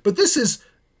days. But this is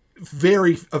a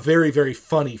very, very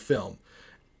funny film.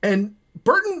 And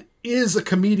Burton is a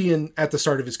comedian at the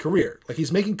start of his career. Like,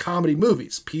 he's making comedy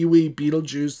movies. Pee-wee,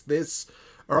 Beetlejuice, this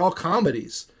are all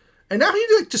comedies. And now he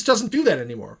just doesn't do that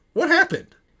anymore. What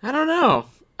happened? I don't know.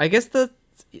 I guess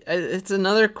it's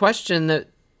another question that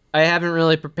I haven't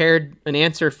really prepared an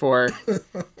answer for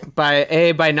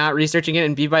by not researching it,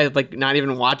 and B, by like not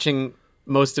even watching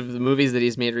most of the movies that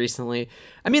he's made recently.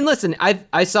 I mean, listen,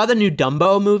 I saw the new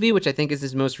Dumbo movie, which I think is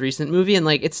his most recent movie, and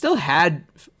like it still had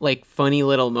like funny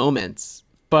little moments,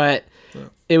 but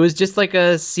it was just like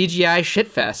a CGI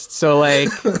shitfest. So like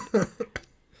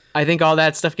I think all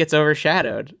that stuff gets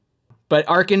overshadowed. But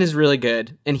Arkin is really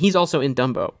good, and he's also in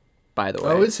Dumbo, by the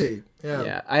way. Oh, is he? Yeah.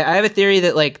 Yeah. I have a theory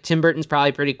that like Tim Burton's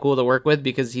probably pretty cool to work with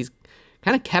because he's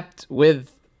kind of kept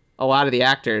with a lot of the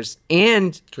actors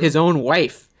and his own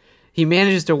wife. He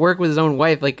manages to work with his own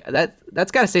wife. Like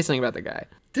that's got to say something about the guy.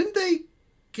 Didn't they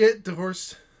get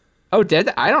divorced? Oh, did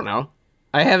they? I don't know.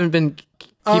 I haven't been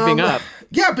keeping up.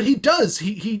 Yeah, but he does.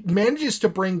 He manages to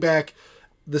bring back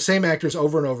the same actors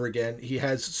over and over again. He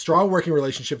has strong working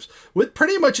relationships with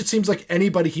pretty much, it seems like,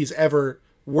 anybody he's ever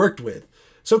worked with.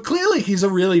 So clearly he's a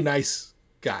really nice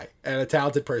guy and a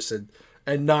talented person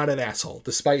and not an asshole,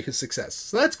 despite his success.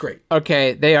 So that's great.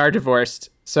 Okay, they are divorced.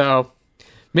 So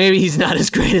maybe he's not as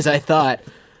great as I thought.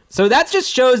 So that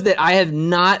just shows that I have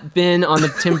not been on the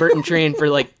Tim Burton train for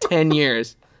like 10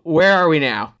 years. Where are we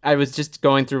now? I was just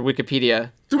going through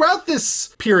Wikipedia. Throughout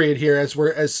this period here,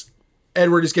 as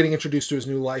Edward is getting introduced to his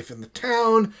new life in the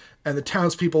town, and the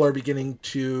townspeople are beginning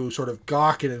to sort of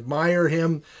gawk and admire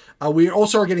him, we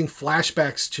also are getting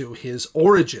flashbacks to his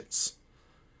origins.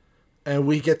 And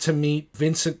we get to meet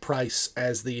Vincent Price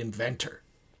as the inventor.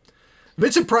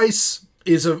 Vincent Price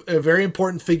is a very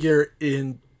important figure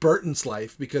in Burton's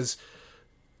life because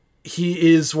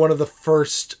he is one of the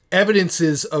first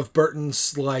evidences of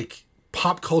Burton's like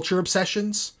pop culture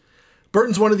obsessions.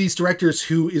 Burton's one of these directors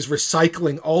who is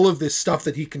recycling all of this stuff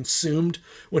that he consumed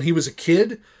when he was a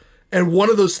kid. And one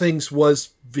of those things was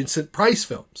Vincent Price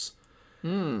films.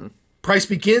 Price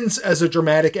begins as a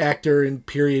dramatic actor in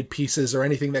period pieces or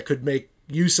anything that could make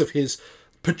use of his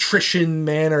patrician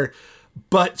manner.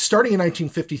 But starting in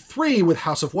 1953 with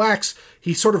House of Wax,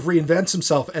 he sort of reinvents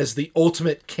himself as the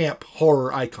ultimate camp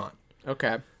horror icon.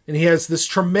 Okay. And he has this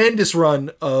tremendous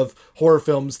run of horror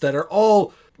films that are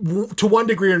all, to one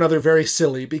degree or another, very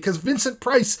silly, because Vincent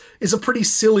Price is a pretty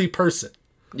silly person.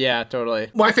 Yeah, totally.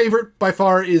 My favorite by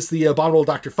far is the Abominable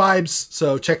Dr. Phibes,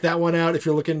 so check that one out if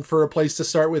you're looking for a place to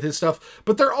start with his stuff.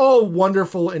 But they're all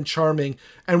wonderful and charming,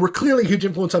 and were clearly a huge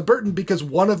influence on Burton because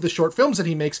one of the short films that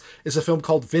he makes is a film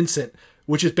called Vincent,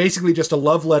 which is basically just a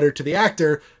love letter to the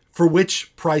actor for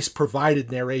which Price provided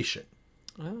narration.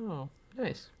 Oh,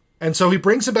 nice. And so he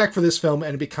brings him back for this film,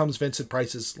 and it becomes Vincent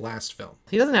Price's last film.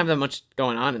 He doesn't have that much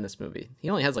going on in this movie. He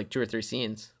only has like 2 or 3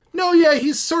 scenes. No, yeah,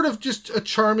 he's sort of just a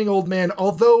charming old man,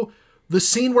 although the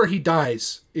scene where he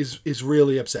dies is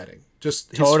really upsetting.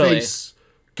 Just his face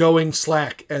going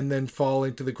slack and then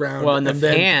falling to the ground. Well, and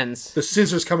then hands. The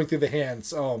scissors coming through the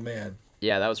hands. Oh, man.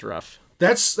 Yeah, that was rough.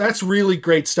 That's really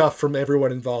great stuff from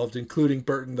everyone involved, including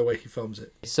Burton, the way he films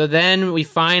it. So then we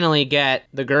finally get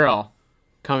the girl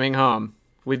coming home.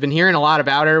 We've been hearing a lot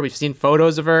about her. We've seen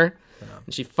photos of her. Yeah.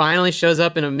 And she finally shows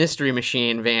up in a Mystery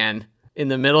Machine van in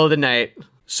the middle of the night.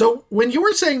 So when you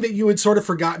were saying that you had sort of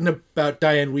forgotten about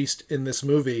Diane Wiest in this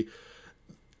movie,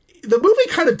 the movie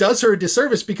kind of does her a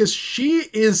disservice because she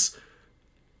is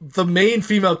the main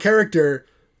female character,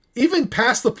 even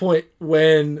past the point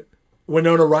when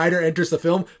Winona Ryder enters the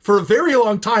film, for a very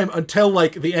long time until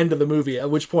like the end of the movie, at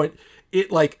which point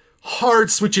it like hard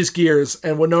switches gears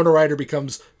and Winona Ryder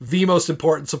becomes the most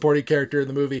important supporting character in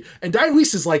the movie. And Diane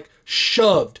Wiest is like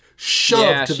shoved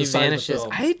to the side of the film.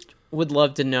 I would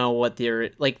love to know what there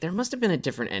must have been a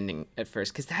different ending at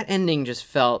first, because that ending just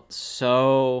felt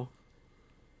so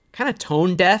kind of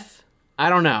tone deaf. I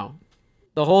don't know.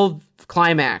 The whole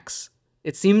climax,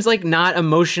 it seems like not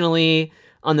emotionally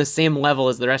on the same level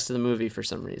as the rest of the movie for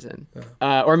some reason.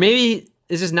 Or maybe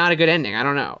it's just not a good ending. I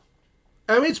don't know.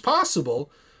 I mean, it's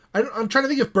possible. I'm trying to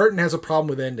think if Burton has a problem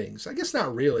with endings. I guess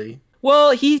not really.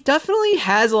 Well, he definitely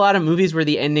has a lot of movies where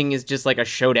the ending is just like a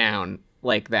showdown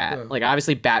like that. Yeah. Like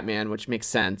obviously Batman, which makes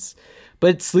sense.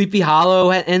 But Sleepy Hollow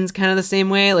ends kind of the same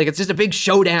way. Like it's just a big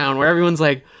showdown where everyone's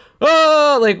like,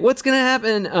 oh, like what's going to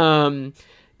happen?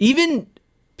 Even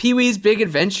Pee-wee's Big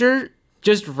Adventure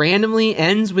just randomly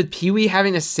ends with Pee-wee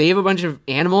having to save a bunch of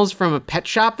animals from a pet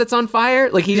shop that's on fire.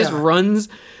 Like, he just runs.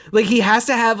 Like, he has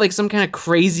to have, like, some kind of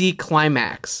crazy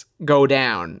climax go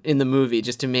down in the movie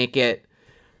just to make it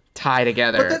tie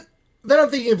together. But then I'm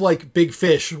thinking of, like, Big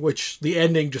Fish, which the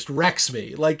ending just wrecks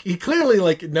me. Like, he clearly,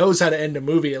 like, knows how to end a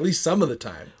movie at least some of the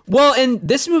time. Well, and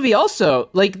this movie also,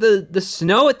 like, the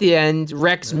snow at the end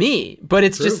wrecks me. But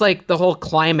it's just, like, the whole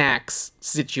climax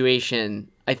situation,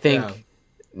 I think,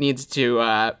 needs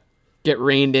to get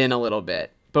reined in a little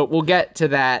bit. But we'll get to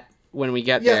that when we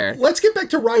get there. Let's get back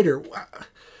to Ryder.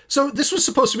 So this was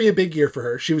supposed to be a big year for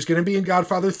her. She was going to be in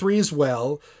Godfather 3 as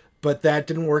well, but that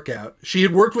didn't work out. She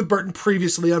had worked with Burton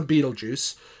previously on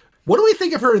Beetlejuice. What do we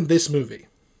think of her in this movie?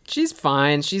 She's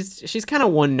fine. She's kind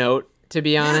of one note, to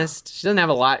be honest. She doesn't have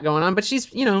a lot going on, but she's,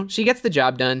 she gets the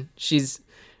job done. She's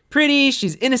pretty.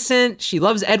 She's innocent. She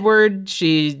loves Edward.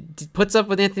 She puts up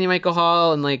with Anthony Michael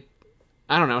Hall, and, like,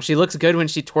 I don't know. She looks good when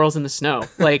she twirls in the snow.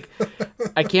 Like,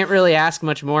 I can't really ask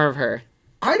much more of her.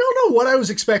 I don't know what I was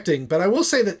expecting, but I will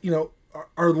say that,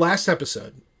 our last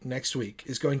episode next week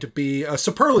is going to be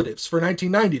superlatives for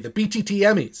 1990, the BTT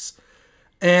Emmys.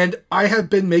 And I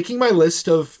have been making my list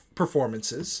of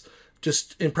performances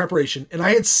just in preparation, and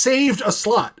I had saved a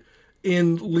slot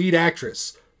in lead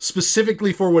actress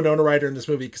specifically for Winona Ryder in this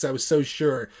movie because I was so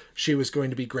sure she was going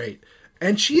to be great.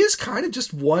 And she is kind of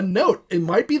just one note. It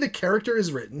might be the character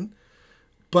is written,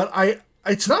 but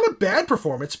it's not a bad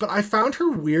performance, but I found her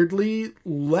weirdly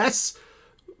less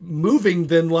moving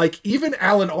than, like, even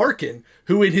Alan Arkin,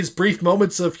 who in his brief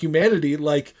moments of humanity,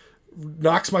 like,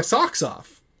 knocks my socks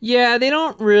off. Yeah, they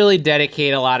don't really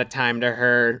dedicate a lot of time to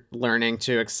her learning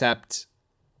to accept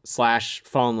 /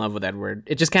 fall in love with Edward.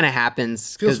 It just kind of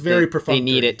happens. Feels very perfunctory. They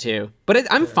need it to.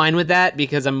 But I'm fine with that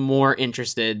because I'm more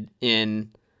interested in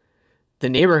the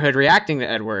neighborhood reacting to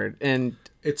Edward. And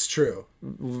it's true.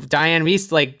 Diane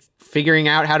Wiest, like, figuring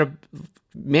out how to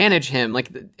manage him, like,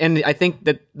 and I think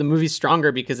that the movie's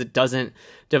stronger because it doesn't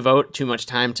devote too much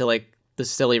time to, like, the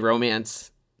silly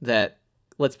romance that,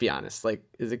 let's be honest, like,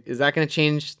 is that going to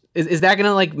change? Is that going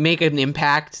to, like, make an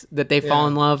impact that they fall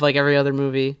in love like every other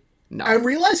movie? No. I'm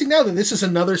realizing now that this is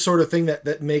another sort of thing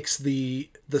that makes the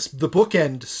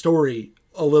bookend story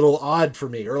a little odd for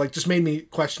me, or, like, just made me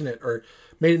question it, or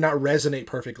made it not resonate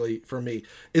perfectly for me,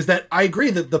 is that I agree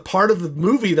that the part of the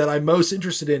movie that I'm most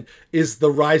interested in is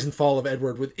the rise and fall of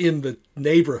Edward within the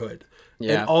neighborhood.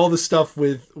 Yeah. And all the stuff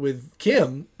with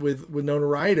Kim, with Winona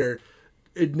Ryder,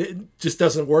 it just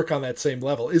doesn't work on that same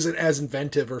level. Isn't as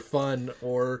inventive or fun,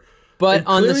 or... But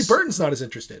clearly Burton's not as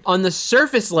interested. On the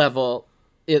surface level,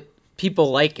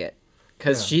 people like it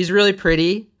because she's really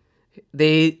pretty.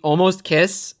 They almost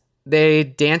kiss. They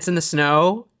dance in the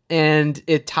snow. And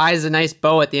it ties a nice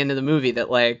bow at the end of the movie that,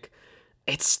 like,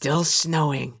 it's still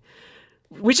snowing.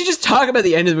 We should just talk about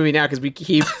the end of the movie now because we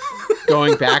keep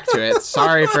going back to it.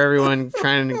 Sorry for everyone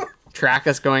trying to track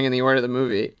us going in the order of the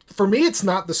movie. For me, it's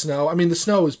not the snow. I mean, the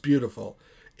snow is beautiful.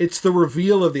 It's the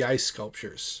reveal of the ice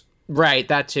sculptures. Right,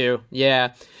 that too.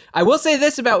 Yeah. I will say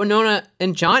this about Winona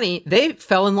and Johnny. They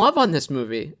fell in love on this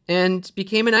movie and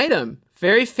became an item.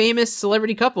 Very famous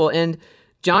celebrity couple. And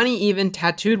Johnny even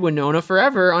tattooed Winona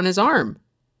Forever on his arm.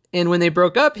 And when they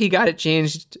broke up, he got it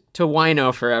changed to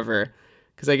Wino Forever.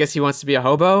 Because I guess he wants to be a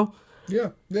hobo. Yeah.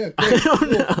 I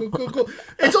don't know. Cool.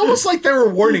 It's almost like there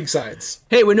were warning signs.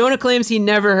 Hey, Winona claims he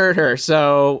never hurt her.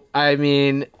 So, I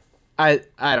mean, I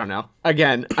don't know.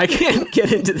 Again, I can't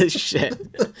get into this shit.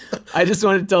 I just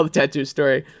wanted to tell the tattoo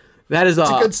story. That is all.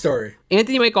 It's a good story.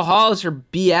 Anthony Michael Hall is her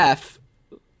BF.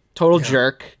 Total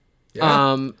jerk.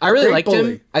 Yeah. I really liked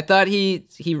him. I thought he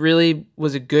really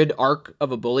was a good arc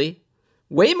of a bully.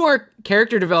 Way more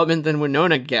character development than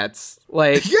Winona gets,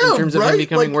 like, in terms of him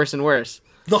becoming worse and worse.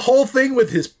 The whole thing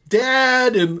with his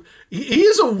dad, and he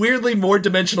is a weirdly more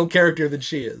dimensional character than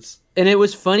she is. And it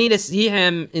was funny to see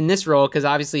him in this role because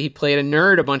obviously he played a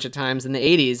nerd a bunch of times in the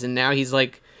 80s, and now he's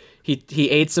like, he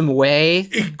ate some whey.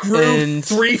 He grew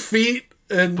 3 feet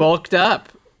and bulked up.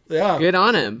 Yeah. Good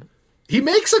on him. He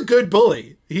makes a good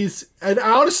bully. And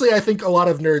honestly, I think a lot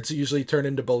of nerds usually turn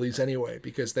into bullies anyway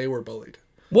because they were bullied.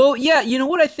 Well, yeah, you know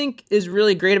what I think is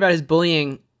really great about his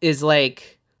bullying is,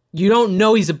 like, you don't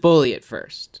know he's a bully at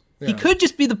first. Yeah. He could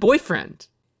just be the boyfriend.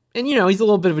 And, he's a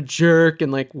little bit of a jerk and,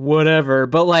 like, whatever.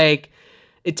 But, like,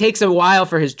 it takes a while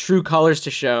for his true colors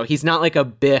to show. He's not like a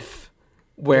Biff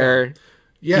where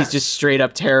he's just straight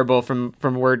up terrible from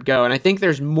word go. And I think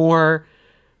there's more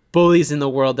bullies in the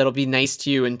world that'll be nice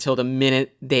to you until the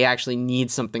minute they actually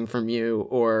need something from you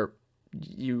or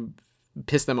you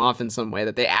piss them off in some way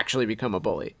that they actually become a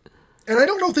bully. And I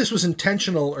don't know if this was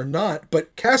intentional or not,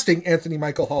 but casting Anthony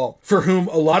Michael Hall, for whom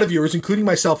a lot of viewers, including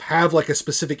myself, have like a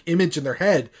specific image in their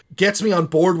head, gets me on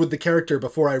board with the character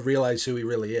before I realize who he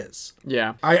really is.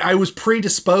 Yeah. I was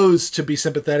predisposed to be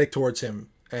sympathetic towards him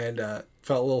and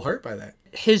felt a little hurt by that.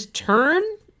 His turn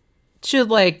to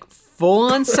like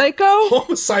full-on psycho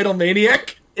Homicidal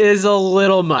maniac is a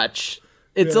little much.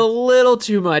 It's a little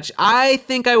too much. I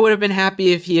think I would have been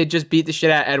happy if he had just beat the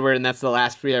shit out of Edward and that's the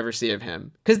last we ever see of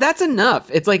him. Because that's enough.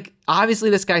 It's like, obviously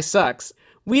this guy sucks.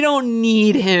 We don't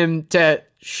need him to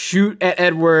shoot at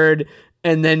Edward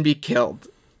and then be killed.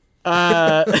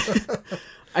 I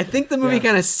think the movie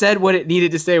kind of said what it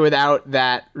needed to say without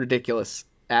that ridiculous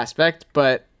aspect,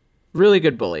 but really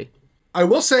good bully. I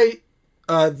will say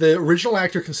the original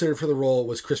actor considered for the role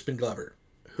was Crispin Glover,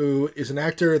 who is an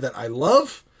actor that I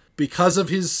love because of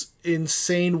his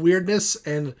insane weirdness,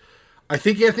 and I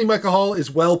think Anthony Michael Hall is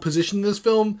well positioned in this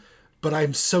film, but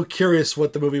I'm so curious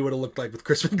what the movie would have looked like with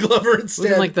Crispin Glover instead.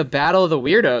 Looking like the Battle of the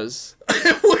Weirdos.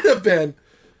 It would have been.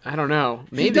 I don't know.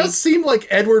 Maybe. He does seem like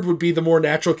Edward would be the more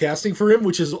natural casting for him,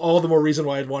 which is all the more reason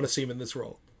why I'd want to see him in this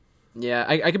role. Yeah,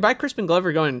 I could buy Crispin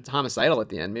Glover going homicidal at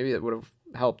the end. Maybe that would have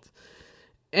helped.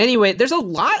 Anyway, there's a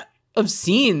lot of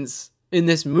scenes in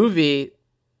this movie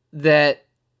that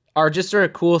are just sort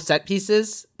of cool set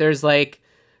pieces. There's like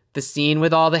the scene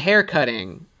with all the hair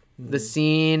cutting, the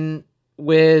scene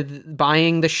with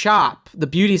buying the shop, the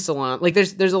beauty salon. Like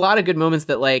there's a lot of good moments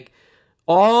that like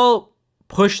all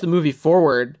push the movie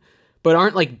forward, but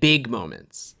aren't like big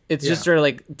moments. It's just sort of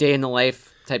like day in the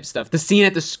life type stuff. The scene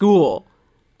at the school.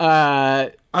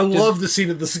 I love the scene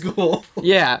at the school.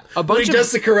 Yeah, a bunch he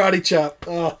does the karate chop.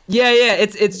 Oh. Yeah.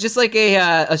 It's just like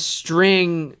a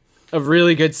string of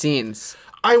really good scenes.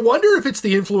 I wonder if it's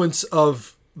the influence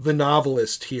of the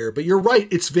novelist here, but you're right.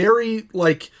 It's very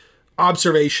like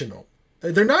observational.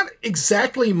 They're not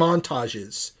exactly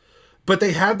montages, but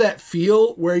they have that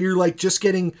feel where you're like just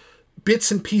getting bits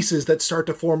and pieces that start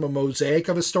to form a mosaic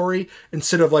of a story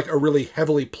instead of like a really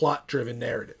heavily plot-driven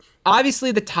narrative.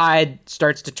 Obviously, the tide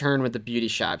starts to turn with the beauty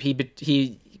shop.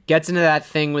 He gets into that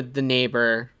thing with the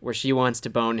neighbor where she wants to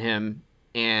bone him,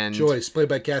 and Joyce, played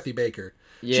by Kathy Baker.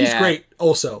 Yeah, she's great.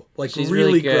 Also, like she's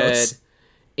really good. gross.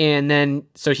 And then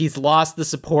so he's lost the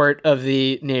support of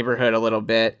the neighborhood a little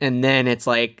bit, and then it's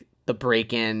like the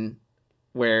break-in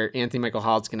where Anthony Michael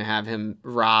Hall's going to have him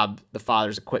rob the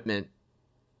father's equipment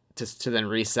to then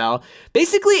resell.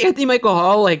 Basically, Anthony Michael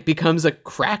Hall like becomes a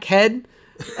crackhead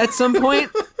at some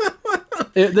point.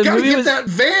 The Gotta movie get was that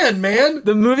van, man.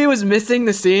 The movie was missing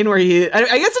the scene where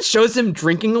I guess it shows him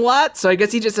drinking a lot, so I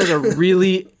guess he just has a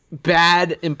really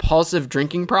bad impulsive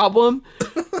drinking problem.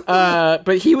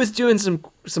 But he was doing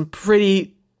some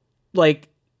pretty like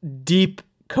deep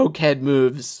cokehead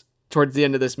moves towards the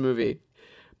end of this movie.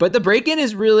 But the break-in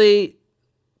is really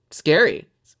scary,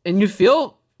 and you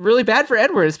feel really bad for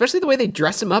Edward, especially the way they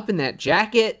dress him up in that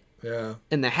jacket,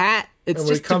 and the hat. It's and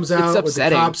when just he comes it's out upsetting. with the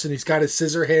cops and he's got his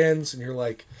scissor hands, and you're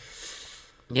like,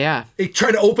 yeah, he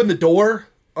tried to open the door.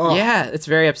 Oh, yeah, it's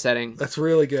very upsetting. That's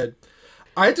really good.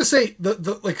 I have to say,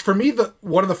 the like for me,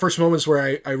 one of the first moments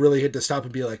where I really had to stop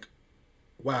and be like,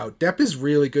 wow, Depp is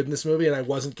really good in this movie, and I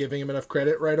wasn't giving him enough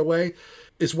credit right away,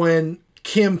 is when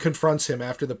Kim confronts him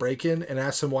after the break-in and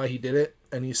asks him why he did it,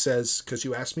 and he says, "'Cause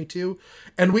you asked me to."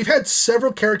 And we've had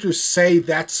several characters say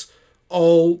that's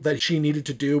all that she needed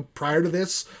to do prior to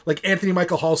this. Like Anthony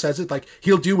Michael Hall says it, like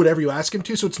he'll do whatever you ask him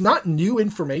to. So it's not new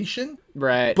information,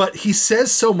 right? But he says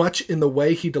so much in the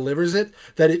way he delivers it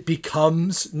that it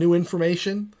becomes new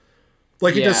information.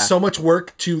 Like it does so much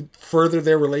work to further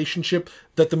their relationship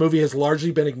that the movie has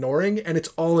largely been ignoring, and it's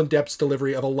all in Depp's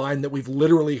delivery of a line that we've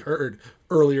literally heard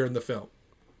earlier in the film.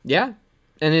 Yeah,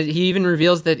 and he even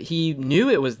reveals that he knew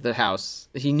it was the house.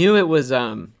 He knew it was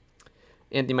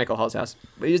Anthony Michael Hall's house,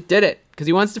 but he just did it because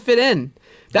he wants to fit in.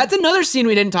 That's another scene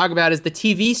we didn't talk about, is the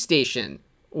TV station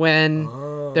when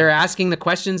they're asking the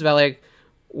questions about like,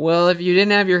 well, if you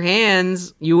didn't have your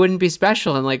hands, you wouldn't be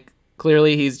special, and like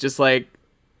clearly he's just like,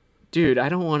 dude, I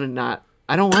don't want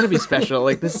to be special.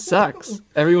 Like, this sucks.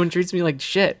 Everyone treats me like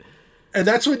shit. And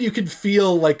that's when you can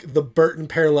feel like the Burton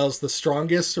parallels the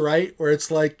strongest, right? Where it's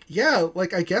like, yeah,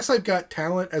 like I guess I've got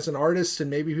talent as an artist and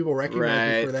maybe people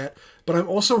recognize me for that. But I'm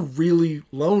also really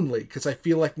lonely because I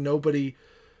feel like nobody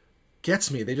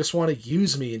gets me. They just want to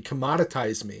use me and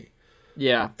commoditize me.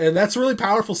 Yeah. And that's really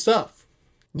powerful stuff.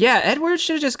 Yeah, Edward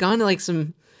should have just gone to like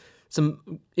some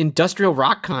industrial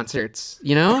rock concerts,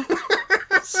 you know?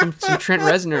 some Trent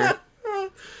Reznor.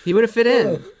 He would have fit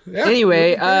in. Yeah,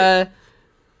 anyway,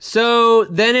 so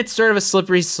then it's sort of a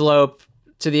slippery slope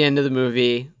to the end of the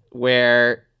movie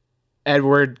where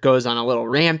Edward goes on a little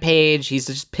rampage. He's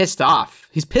just pissed off.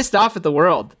 He's pissed off at the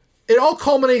world. It all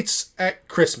culminates at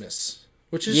Christmas,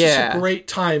 which is just a great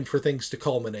time for things to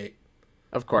culminate.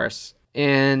 Of course.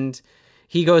 And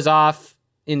he goes off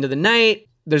into the night.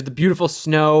 There's the beautiful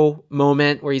snow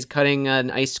moment where he's cutting an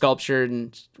ice sculpture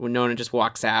and Winona just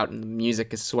walks out and the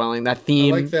music is swelling. That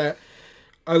theme. I like that.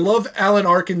 I love Alan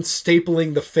Arkin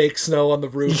stapling the fake snow on the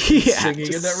roof and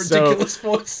singing in that ridiculous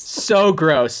voice. So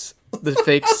gross. The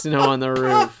fake snow on the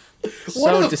roof.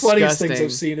 One of the funniest things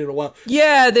I've seen in a while.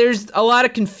 Yeah, there's a lot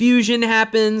of confusion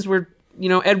happens where,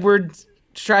 Edward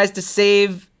tries to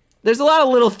save. There's a lot of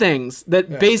little things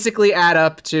that basically add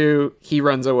up to he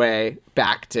runs away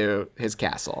back to his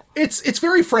castle. It's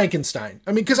very Frankenstein.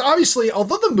 I mean, because obviously,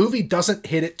 although the movie doesn't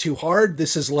hit it too hard,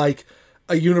 this is like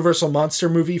a Universal monster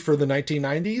movie for the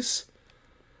 1990s.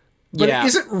 But it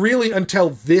isn't really until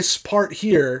this part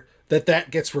here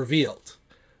that gets revealed.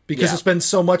 Because it's been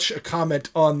so much a comment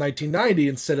on 1990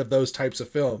 instead of those types of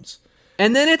films.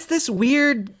 And then it's this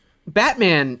weird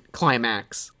Batman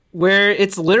climax where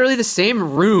it's literally the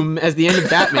same room as the end of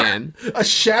Batman. A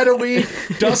shadowy,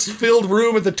 dust-filled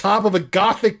room at the top of a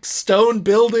Gothic stone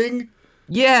building.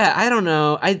 Yeah, I don't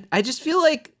know. I just feel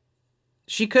like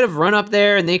she could have run up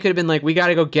there and they could have been like, we got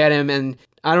to go get him. And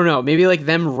I don't know, maybe like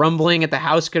them rumbling at the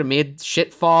house could have made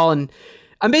shit fall. And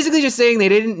I'm basically just saying they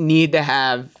didn't need to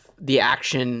have the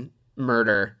action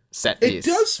murder set piece. It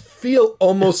does feel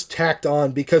almost tacked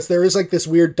on because there is like this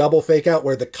weird double fake out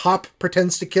where the cop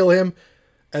pretends to kill him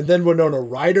and then Winona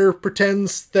Ryder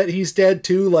pretends that he's dead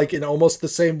too, like in almost the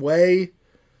same way.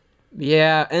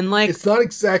 Yeah, and like it's not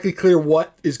exactly clear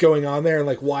what is going on there and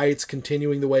like why it's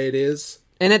continuing the way it is.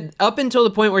 And up until the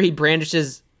point where he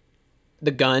brandishes the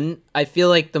gun, I feel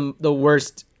like the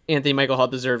worst Anthony Michael Hall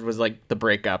deserved was like the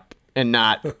breakup and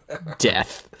not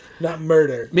death. Not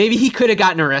murder. Maybe he could have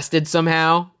gotten arrested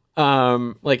somehow.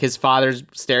 Like his father's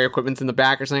stereo equipment's in the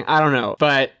back or something. I don't know.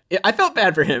 But I felt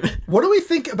bad for him. What do we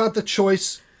think about the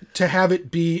choice to have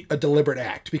it be a deliberate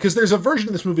act? Because there's a version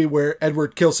of this movie where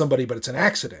Edward kills somebody, but it's an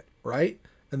accident, right?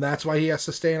 And that's why he has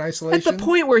to stay in isolation? At the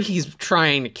point where he's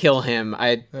trying to kill him,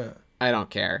 I don't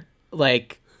care.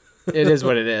 Like, it is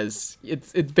what it is.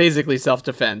 It's basically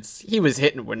self-defense. He was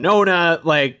hitting Winona.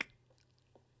 Like,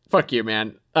 fuck you,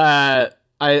 man. I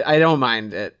don't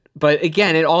mind it. But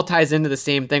again, it all ties into the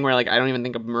same thing where like I don't even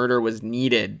think a murder was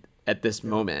needed at this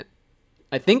moment.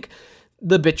 I think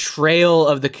the betrayal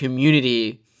of the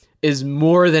community is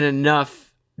more than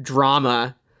enough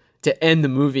drama to end the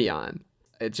movie on.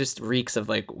 It just reeks of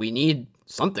like we need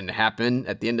something to happen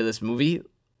at the end of this movie.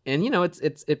 And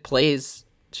it plays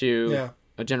to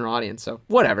a general audience, so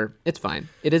whatever. It's fine.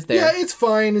 It is there. Yeah, it's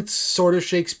fine. It's sort of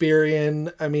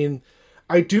Shakespearean. I mean,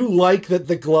 I do like that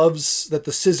the gloves, that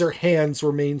the scissor hands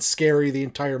remain scary the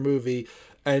entire movie.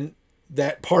 And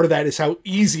that part of that is how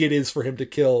easy it is for him to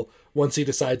kill once he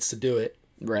decides to do it.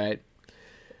 Right.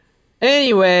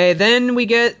 Anyway, then we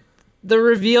get the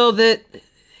reveal that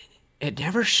it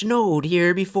never snowed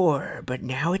here before, but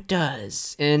now it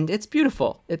does. And it's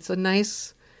beautiful. It's a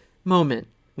nice moment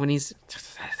when he's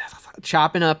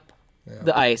chopping up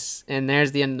the ice. And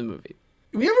there's the end of the movie.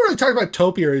 We haven't really talked about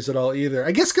topiaries at all either.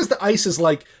 I guess because the ice is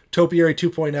like Topiary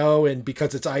 2.0 and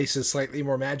because it's ice is slightly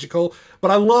more magical.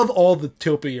 But I love all the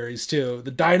topiaries too.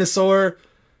 The dinosaur,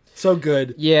 so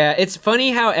good. Yeah, it's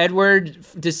funny how Edward,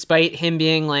 despite him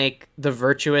being like the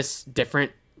virtuous,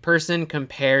 different person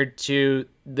compared to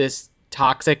this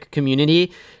toxic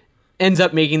community, ends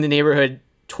up making the neighborhood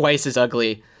twice as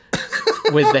ugly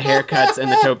with the haircuts and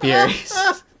the topiaries.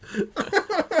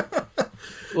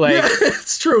 Like, yeah,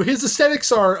 it's true. His aesthetics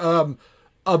are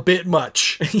a bit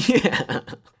much. Yeah.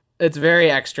 It's very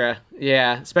extra.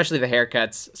 Yeah, especially the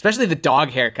haircuts. Especially the dog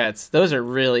haircuts. Those are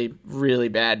really, really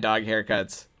bad dog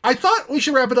haircuts. I thought we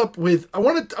should wrap it up with I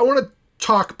want to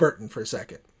talk Burton for a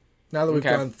second. Now that we've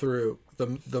gone through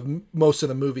the most of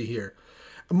the movie here.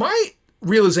 My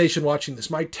realization watching this,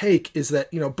 my take is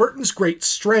that, Burton's great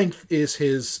strength is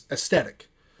his aesthetic.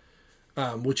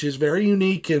 Which is very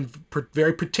unique and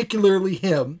very particularly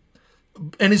him.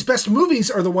 And his best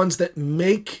movies are the ones that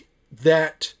make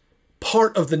that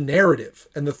part of the narrative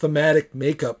and the thematic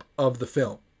makeup of the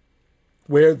film.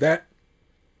 Where that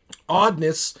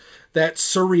oddness, that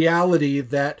surreality,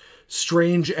 that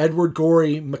strange Edward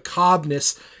Gorey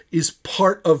macabreness is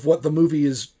part of what the movie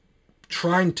is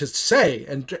trying to say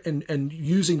and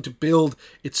using to build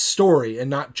its story and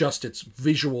not just its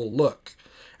visual look.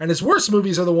 And his worst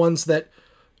movies are the ones that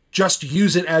just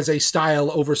use it as a style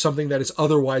over something that is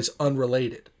otherwise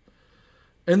unrelated.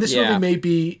 And this movie may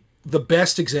be the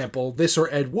best example, this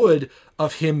or Ed Wood,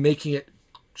 of him making it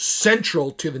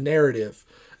central to the narrative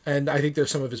And I think they're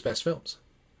some of his best films.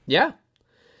 Yeah.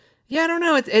 Yeah, I don't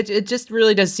know. It just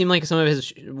really does seem like some of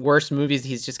his worst movies,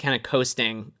 he's just kind of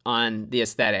coasting on the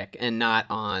aesthetic and not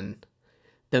on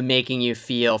the making you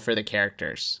feel for the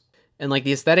characters. And like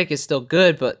the aesthetic is still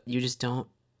good, but you just don't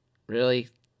really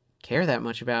care that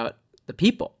much about the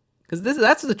people. Because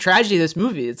that's the tragedy of this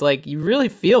movie. It's like you really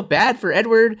feel bad for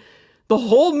Edward. The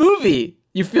whole movie,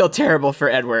 you feel terrible for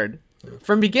Edward.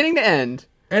 From beginning to end.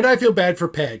 And I feel bad for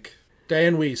Peg.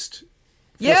 Diane Wiest.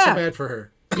 I feel so bad for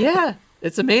her. Yeah.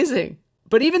 It's amazing.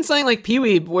 But even something like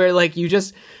Pee-wee, where like you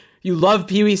love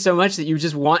Pee-wee so much that you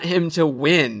just want him to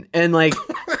win. And like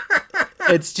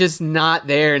it's just not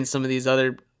there in some of these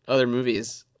other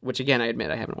movies, which again I admit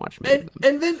I haven't watched many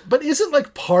of them. But isn't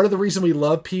like part of the reason we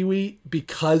love Pee-wee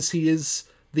because he is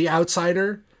the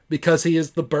outsider? Because he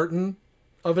is the Burton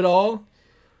of it all?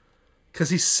 Because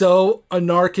he's so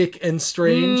anarchic and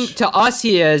strange? To us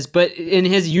he is, but in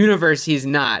his universe he's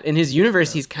not. In his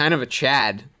universe he's kind of a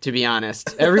Chad, to be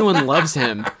honest. Everyone loves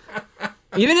him.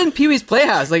 Even in Pee-wee's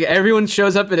Playhouse, like everyone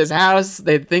shows up at his house.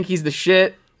 They think he's the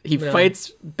shit. He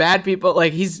fights bad people.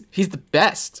 Like he's the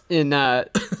best in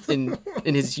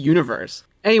his universe.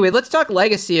 Anyway, let's talk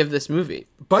legacy of this movie.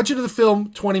 Budget of the film,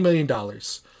 $20 million.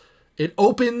 It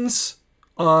opens,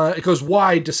 it goes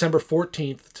wide December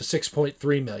 14th to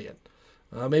 6.3 million.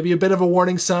 Maybe a bit of a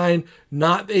warning sign,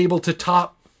 not able to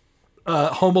top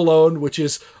Home Alone, which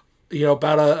is,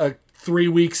 about a 3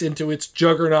 weeks into its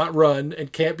juggernaut run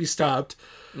and can't be stopped.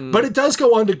 But it does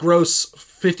go on to gross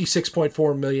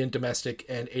 56.4 million domestic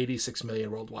and 86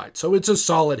 million worldwide. So it's a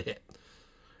solid hit.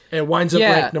 And winds up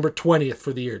ranked number 20th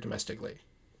for the year domestically.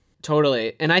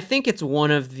 Totally. And I think it's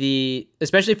one of the,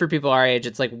 especially for people our age,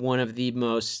 it's like one of the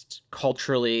most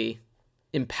culturally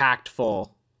impactful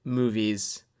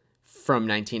movies from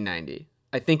 1990.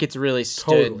 I think it's really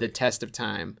stood the test of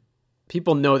time.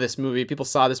 People know this movie. People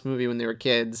saw this movie when they were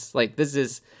kids. Like, this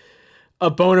is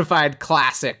a bona fide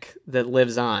classic that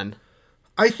lives on.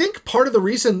 I think part of the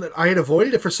reason that I had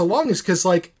avoided it for so long is because,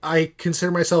 like, I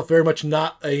consider myself very much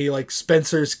not a, like,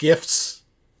 Spencer's Gifts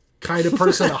kind of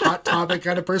person, a Hot Topic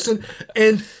kind of person.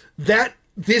 And that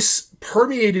this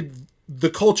permeated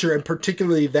the culture, and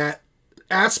particularly that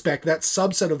aspect, that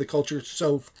subset of the culture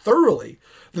so thoroughly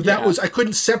that was, I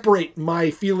couldn't separate my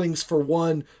feelings for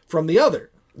one from the other.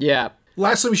 Yeah.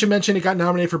 Lastly, we should mention it got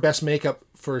nominated for Best Makeup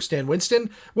for Stan Winston,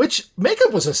 which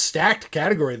makeup was a stacked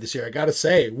category this year, I gotta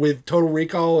say, with Total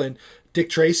Recall and Dick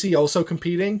Tracy also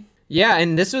competing. Yeah,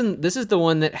 and this is the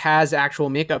one that has actual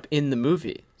makeup in the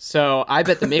movie. So I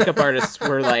bet the makeup artists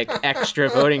were like extra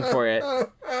voting for it.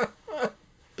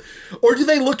 Or do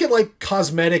they look at like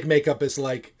cosmetic makeup as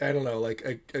like, I don't know,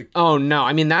 like a Oh no,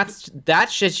 I mean that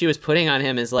shit she was putting on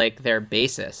him is like their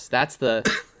basis. That's the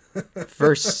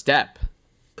first step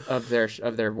of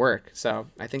their work. So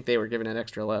I think they were giving it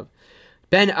extra love.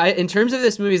 Ben, in terms of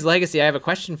this movie's legacy, I have a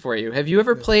question for you. Have you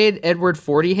ever played Edward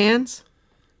 40 Hands?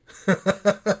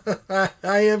 I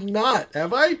have not.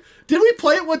 Have I? Did we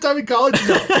play it one time in college?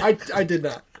 No, I did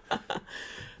not.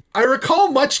 I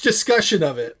recall much discussion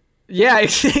of it. Yeah,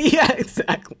 yeah,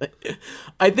 exactly.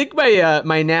 I think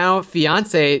my now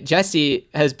fiance Jessie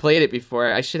has played it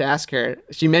before. I should ask her.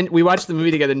 We watched the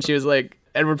movie together, and she was like,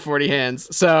 Edward 40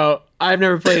 Hands. So I've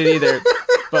never played it either,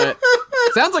 but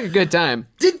sounds like a good time.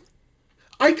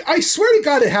 I swear to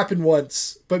God it happened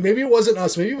once, but maybe it wasn't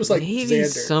us. Maybe it was like maybe Xander.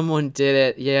 Someone did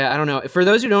it. Yeah, I don't know. For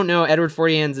those who don't know, Edward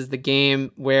 40 Hands is the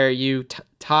game where you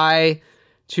tie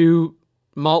two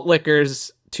malt liquor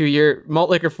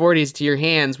 40s to your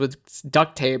hands with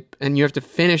duct tape, and you have to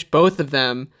finish both of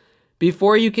them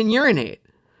before you can urinate.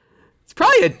 It's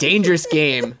probably a dangerous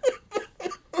game.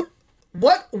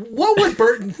 What would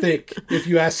Burton think if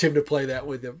you asked him to play that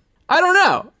with him? I don't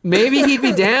know. Maybe he'd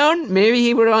be down. Maybe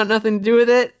he would want nothing to do with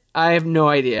it. I have no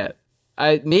idea.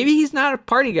 Maybe he's not a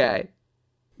party guy.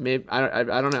 Maybe I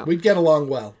don't know. We'd get along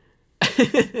well.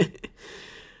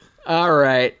 All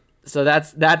right. So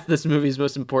that's this movie's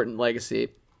most important legacy.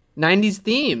 90s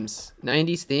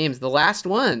themes. The last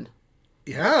one.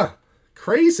 Yeah.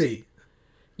 Crazy.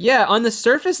 Yeah, on the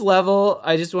surface level,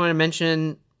 I just want to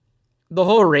mention the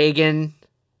whole end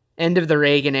of the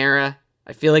Reagan era.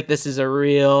 I feel like this is a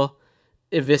real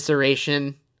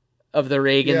evisceration of the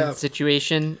Reagan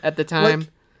situation at the time. Like,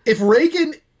 if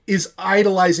Reagan is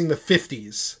idolizing the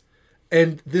 50s,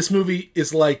 and this movie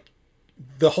is like,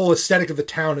 the whole aesthetic of the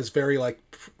town is very like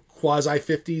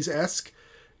quasi-50s-esque,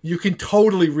 you can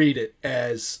totally read it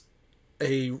as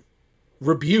a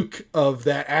rebuke of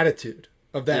that attitude,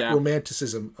 of that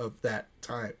romanticism of that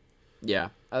time. Yeah,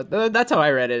 that's how I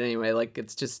read it anyway. Like,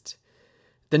 it's just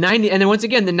the 90s, and then once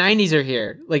again, the 90s are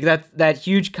here. Like, that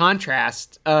huge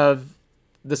contrast of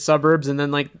the suburbs and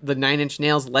then like the Nine Inch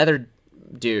Nails leather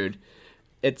dude.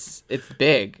 It's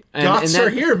big. Goths are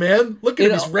here, man. Look at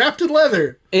him. He's wrapped in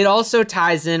leather. It also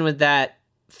ties in with that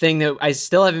thing that I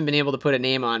still haven't been able to put a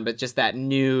name on, but just that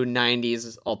new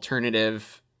 90s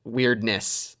alternative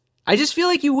weirdness. I just feel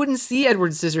like you wouldn't see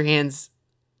Edward Scissorhands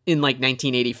in like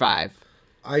 1985.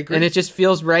 I agree. And it just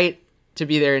feels right to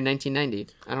be there in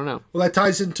 1990. I don't know. Well, that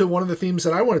ties into one of the themes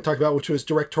that I want to talk about, which was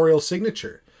directorial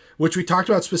signature, which we talked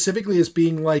about specifically as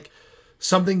being like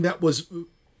something that was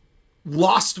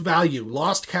lost value,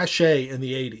 lost cachet in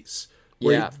the 80s.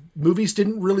 Where movies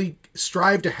didn't really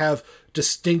strive to have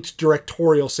distinct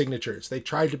directorial signatures. They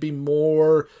tried to be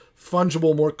more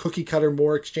fungible, more cookie cutter,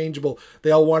 more exchangeable.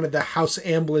 They all wanted the House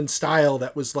Amblin style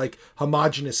that was like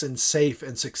homogenous and safe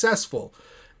and successful.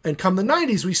 And come the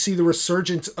 90s, we see the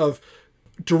resurgence of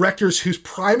directors whose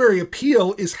primary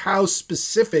appeal is how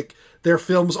specific their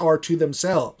films are to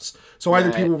themselves. So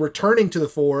either people returning to the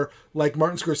fore, like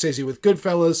Martin Scorsese with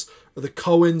Goodfellas, or the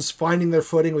Coens finding their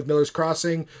footing with Miller's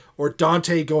Crossing, or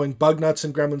Dante going bug nuts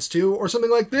in Gremlins 2, or something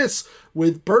like this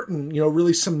with Burton,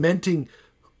 really cementing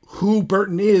who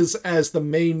Burton is as the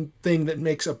main thing that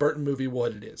makes a Burton movie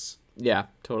what it is. Yeah,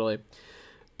 totally.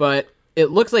 But it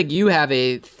looks like you have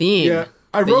a theme. Yeah,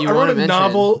 I wrote a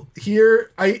novel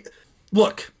here.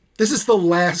 Look, this is the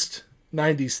last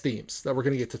 90s themes that we're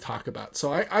going to get to talk about.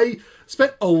 So I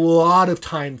spent a lot of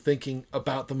time thinking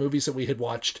about the movies that we had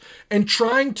watched and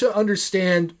trying to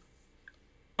understand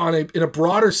in a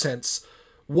broader sense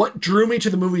what drew me to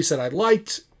the movies that I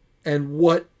liked and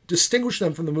what distinguished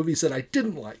them from the movies that I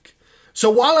didn't like. So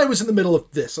while I was in the middle of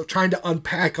this, of trying to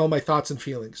unpack all my thoughts and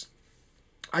feelings,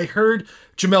 I heard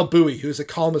Jamel Bouie, who is a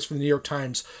columnist for the New York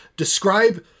Times,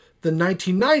 describe the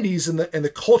 1990s and the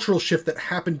cultural shift that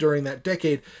happened during that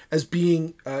decade as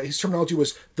being, his terminology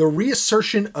was the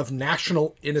reassertion of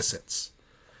national innocence,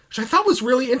 which I thought was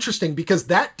really interesting because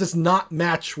that does not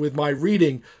match with my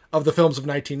reading of the films of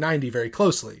 1990 very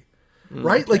closely,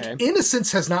 right? Okay. Like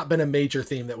innocence has not been a major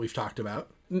theme that we've talked about.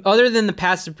 Other than the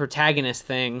passive protagonist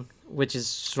thing, which is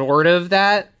sort of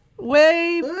that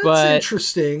way, That's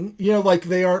interesting. Like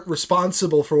they aren't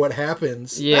responsible for what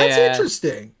happens. Yeah, that's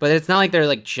interesting. But it's not like they're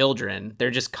like children.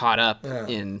 They're just caught up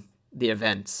in the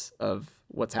events of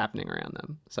what's happening around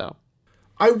them. So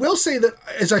I will say that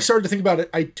as I started to think about it,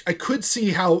 I could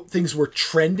see how things were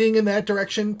trending in that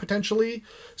direction potentially.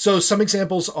 So some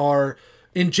examples are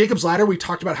in Jacob's Ladder. We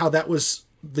talked about how that was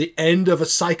the end of a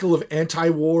cycle of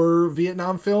anti-war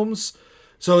Vietnam films.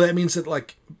 So that means that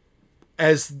like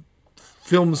as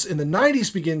films in the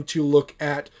 90s begin to look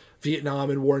at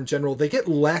Vietnam and war in general, they get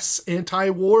less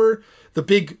anti-war. The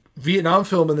big Vietnam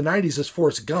film in the 90s is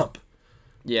Forrest Gump,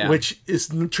 which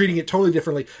is treating it totally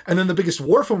differently. And then the biggest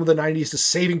war film of the 90s is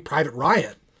Saving Private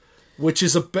Ryan, which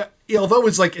is although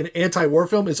it's like an anti-war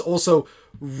film, is also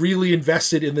really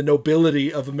invested in the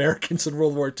nobility of Americans in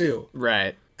World War II.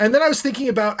 Right. And then I was thinking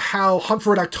about how Hunt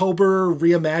for Red October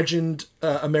reimagined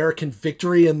American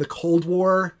victory in the Cold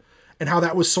War, and how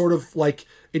that was sort of like,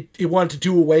 it wanted to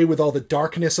do away with all the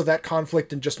darkness of that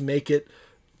conflict and just make it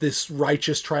this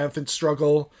righteous, triumphant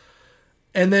struggle.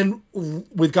 And then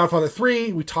with Godfather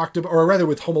 3, we talked about, or rather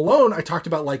with Home Alone, I talked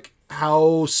about like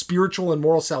how spiritual and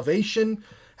moral salvation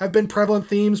have been prevalent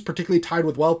themes, particularly tied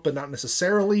with wealth, but not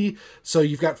necessarily. So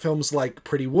you've got films like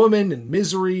Pretty Woman and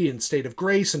Misery and State of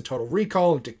Grace and Total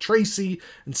Recall and Dick Tracy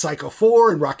and Psycho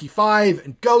 4 and Rocky 5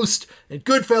 and Ghost and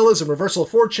Goodfellas and Reversal of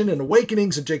Fortune and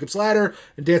Awakenings and Jacob's Ladder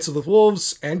and Dances with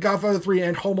Wolves and Godfather 3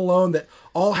 and Home Alone that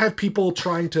all have people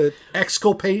trying to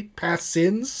exculpate past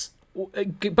sins.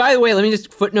 By the way, let me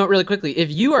just footnote really quickly. If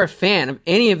you are a fan of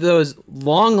any of those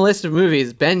long list of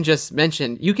movies Ben just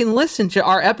mentioned, you can listen to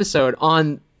our episode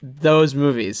on those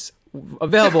movies,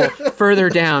 available further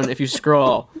down if you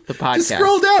scroll the podcast. Just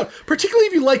scroll down, particularly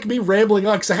if you like me rambling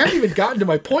on, because I haven't even gotten to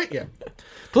my point yet.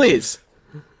 Please.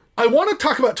 I want to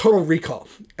talk about Total Recall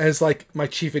as like my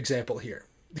chief example here,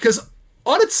 because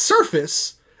on its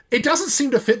surface, it doesn't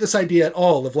seem to fit this idea at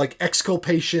all of like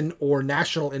exculpation or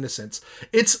national innocence.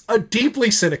 It's a deeply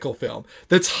cynical film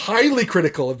that's highly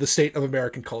critical of the state of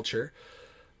American culture,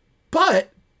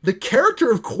 but the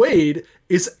character of Quaid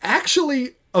is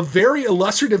actually a very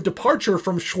illustrative departure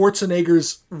from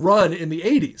Schwarzenegger's run in the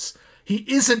 80s. He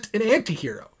isn't an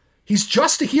anti-hero. He's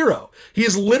just a hero. He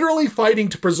is literally fighting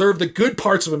to preserve the good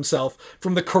parts of himself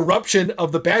from the corruption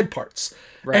of the bad parts.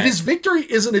 Right. And his victory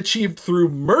isn't achieved through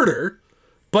murder,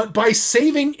 but by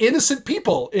saving innocent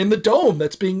people in the dome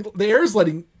the air is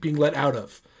being let out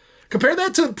of. Compare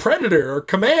that to Predator or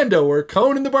Commando or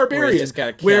Conan the Barbarian,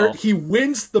 where he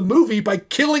wins the movie by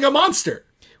killing a monster.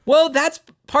 Well, that's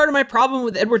part of my problem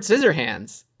with Edward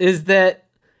Scissorhands, is that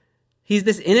he's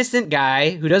this innocent guy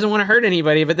who doesn't want to hurt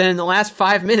anybody, but then in the last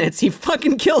 5 minutes, he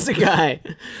fucking kills a guy.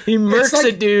 He murks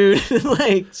a dude,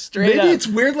 like, straight up. Maybe it's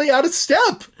weirdly out of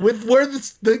step with where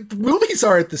the movies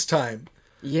are at this time.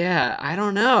 Yeah, I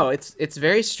don't know. It's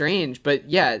very strange, but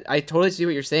yeah, I totally see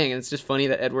what you're saying, and it's just funny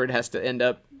that Edward has to end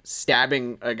up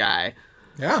stabbing a guy.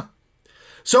 Yeah.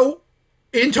 So,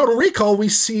 in Total Recall, we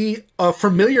see a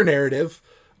familiar narrative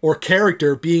or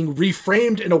character being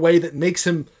reframed in a way that makes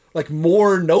him, like,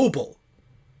 more noble.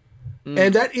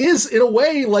 And that is, in a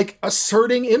way, like,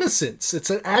 asserting innocence. It's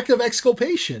an act of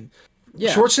exculpation.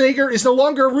 Yeah. Schwarzenegger is no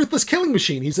longer a ruthless killing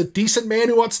machine. He's a decent man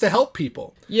who wants to help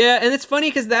people. Yeah, and it's funny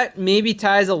because that maybe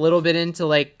ties a little bit into,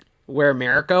 like, where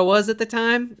America was at the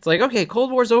time. It's like, okay,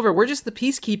 Cold War's over. We're just the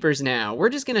peacekeepers now. We're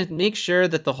just going to make sure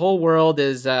that the whole world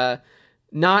is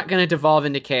not going to devolve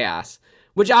into chaos,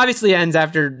 which obviously ends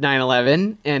after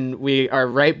 9/11, and we are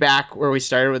right back where we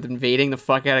started with invading the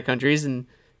fuck out of countries, and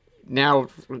now,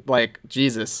 like,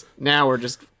 Jesus, now we're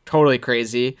just totally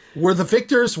crazy. We're the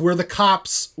victors, we're the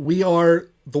cops, we are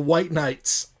the white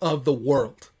knights of the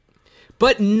world.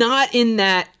 But not in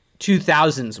that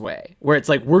 2000s way, where it's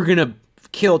like, we're gonna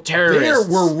kill terrorists.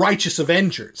 There, we're righteous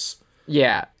avengers.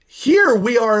 Yeah. Here,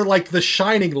 we are like the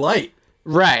shining light.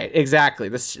 Right, exactly.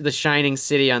 The shining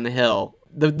city on the hill.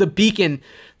 The beacon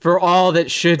for all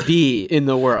that should be in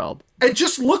the world. And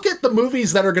just look at the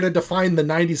movies that are going to define the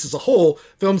 90s as a whole.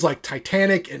 Films like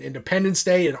Titanic and Independence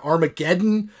Day and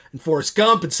Armageddon and Forrest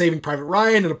Gump and Saving Private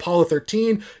Ryan and Apollo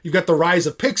 13. You've got the rise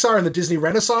of Pixar and the Disney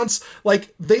Renaissance.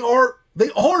 Like, they are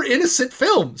innocent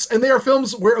films. And they are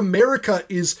films where America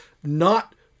is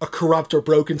not a corrupt or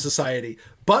broken society,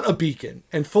 but a beacon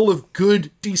and full of good,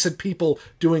 decent people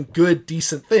doing good,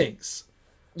 decent things.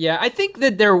 Yeah, I think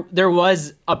that there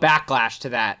was a backlash to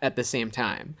that at the same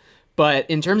time. But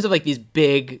in terms of, like, these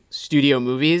big studio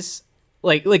movies,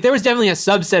 like there was definitely a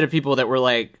subset of people that were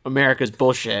like, America's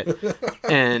bullshit,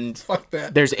 and fuck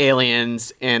that. There's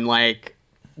aliens, and, like,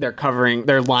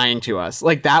 they're lying to us.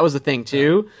 Like, that was the thing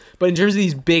too. But in terms of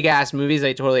these big ass movies,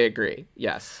 I totally agree.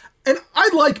 Yes. And I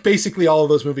like basically all of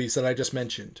those movies that I just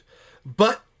mentioned.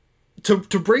 But to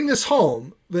bring this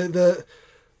home,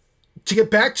 to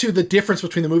get back to the difference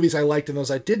between the movies I liked and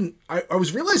those I didn't, I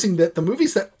was realizing that the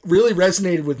movies that really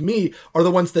resonated with me are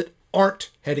the ones that aren't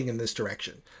heading in this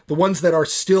direction. The ones that are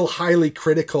still highly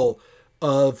critical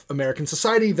of American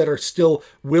society, that are still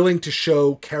willing to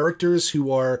show characters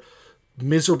who are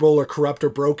miserable or corrupt or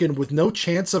broken with no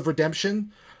chance of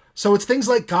redemption. So it's things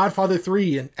like Godfather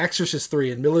 3 and Exorcist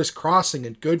 3 and Miller's Crossing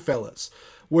and Goodfellas,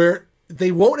 where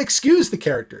they won't excuse the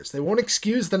characters. They won't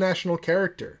excuse the national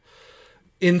character.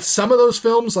 In some of those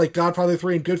films, like Godfather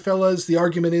 3 and Goodfellas, the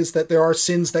argument is that there are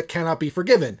sins that cannot be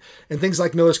forgiven. And things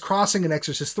like Miller's Crossing and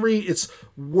Exorcist 3, it's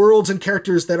worlds and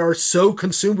characters that are so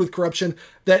consumed with corruption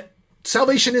that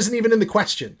salvation isn't even in the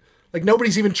question. Like,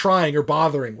 nobody's even trying or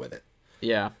bothering with it.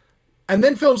 Yeah. And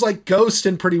then films like Ghost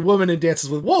and Pretty Woman and Dances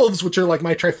with Wolves, which are like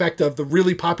my trifecta of the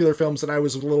really popular films that I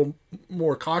was a little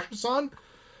more cautious on,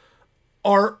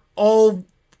 are all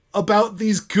about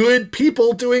these good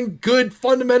people doing good,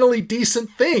 fundamentally decent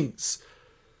things,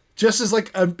 just as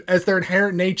like as their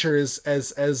inherent nature is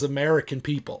as American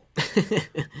people.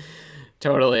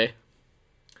 Totally.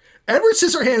 Edward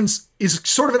Scissorhands is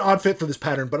sort of an odd fit for this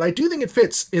pattern, but I do think it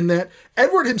fits in that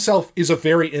Edward himself is a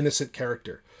very innocent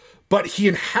character, but he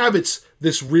inhabits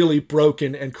this really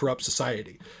broken and corrupt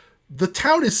society. The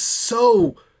town is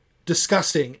so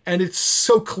disgusting, and it's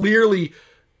so clearly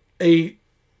a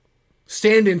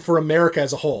stand-in for America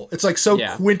as a whole. It's like so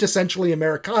quintessentially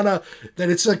Americana that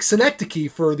it's like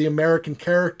synecdoche for the American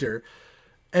character.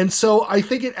 And so I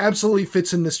think it absolutely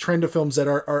fits in this trend of films that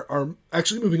are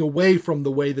actually moving away from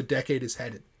the way the decade is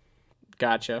headed.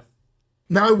 Gotcha.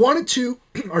 Now, I wanted to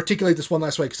articulate this one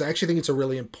last way because I actually think it's a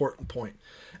really important point.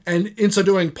 And in so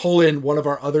doing, pull in one of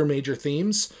our other major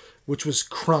themes, which was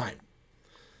crime.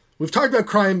 We've talked about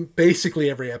crime basically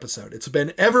every episode. It's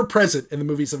been ever present in the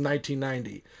movies of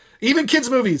 1990. Even kids'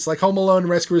 movies like Home Alone and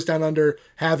Rescuers Down Under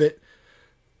have it.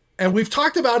 And we've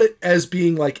talked about it as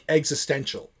being like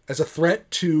existential, as a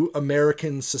threat to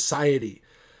American society.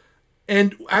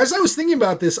 And as I was thinking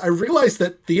about this, I realized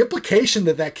that the implication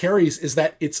that carries is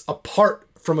that it's apart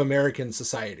from American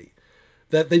society.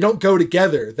 That they don't go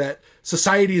together, that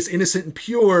society is innocent and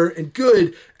pure and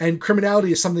good, and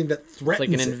criminality is something that threatens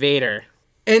it. It's like an invader.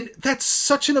 And that's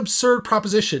such an absurd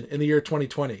proposition in the year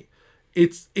 2020.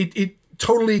 It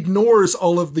totally ignores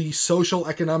all of the social,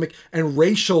 economic, and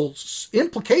racial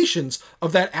implications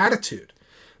of that attitude.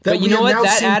 But you know what?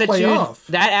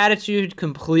 That attitude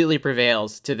completely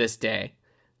prevails to this day.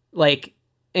 Like,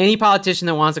 any politician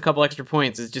that wants a couple extra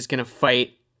points is just going to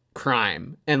fight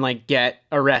crime and like get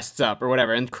arrests up or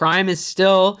whatever. And crime is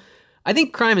still, I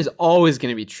think crime is always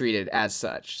going to be treated as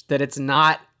such, that it's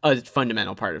not a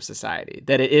fundamental part of society,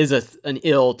 that it is an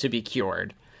ill to be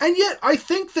cured. And yet, I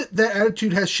think that that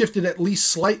attitude has shifted at least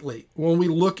slightly when we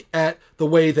look at the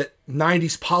way that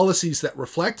 90s policies that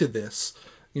reflected this,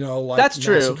 like that's mass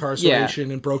true. incarceration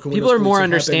and broken windows. People are more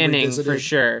understanding for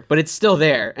sure, but it's still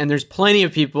there. And there's plenty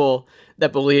of people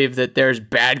that believe that there's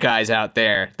bad guys out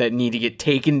there that need to get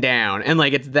taken down. And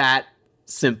like, it's that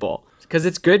simple because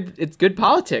it's good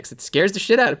politics. It scares the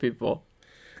shit out of people.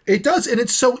 It does, and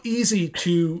it's so easy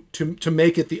to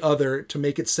make it the other, to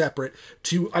make it separate,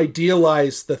 to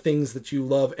idealize the things that you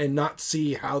love and not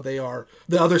see how they are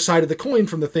the other side of the coin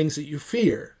from the things that you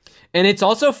fear. And it's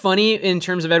also funny in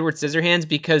terms of Edward Scissorhands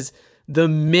because the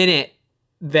minute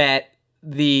that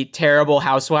the terrible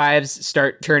housewives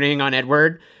start turning on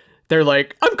Edward, they're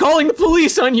like, I'm calling the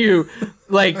police on you.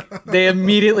 Like, they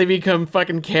immediately become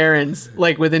fucking Karens,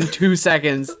 like, within 2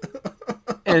 seconds.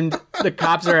 And the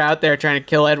cops are out there trying to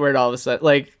kill Edward all of a sudden.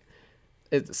 Like,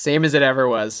 it's the same as it ever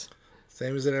was.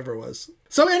 Same as it ever was.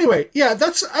 So anyway, yeah,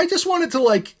 I just wanted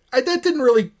to that didn't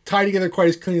really tie together quite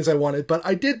as clean as I wanted, but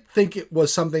I did think it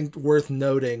was something worth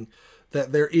noting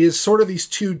that there is sort of these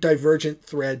two divergent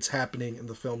threads happening in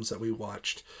the films that we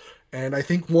watched. And I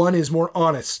think one is more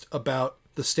honest about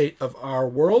the state of our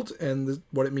world and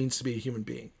what it means to be a human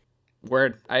being.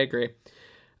 Word. I agree.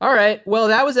 All right. Well,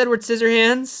 that was Edward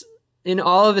Scissorhands in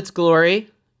all of its glory.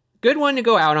 Good one to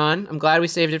go out on. I'm glad we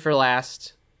saved it for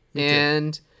last.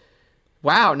 And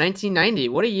wow, 1990.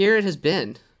 What a year it has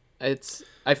been.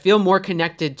 I feel more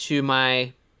connected to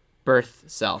my birth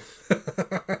self.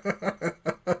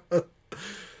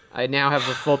 I now have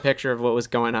a full picture of what was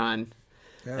going on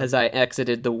as I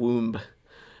exited the womb.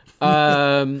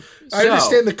 I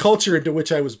understand the culture into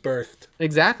which I was birthed.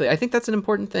 Exactly. I think that's an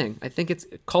important thing. I think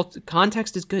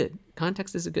context is good.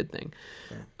 Context is a good thing.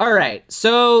 Yeah. All right.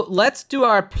 So let's do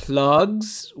our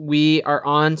plugs. We are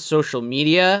on social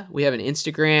media. We have an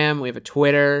Instagram. We have a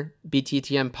Twitter,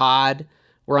 BTTM Pod.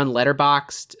 We're on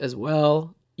Letterboxd as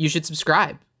well. You should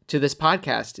subscribe to this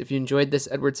podcast if you enjoyed this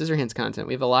Edward Scissorhands content.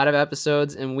 We have a lot of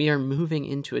episodes, and we are moving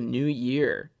into a new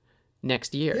year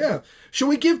next year. Yeah. Should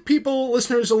we give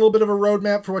listeners, a little bit of a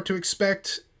roadmap for what to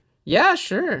expect? Yeah,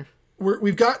 sure.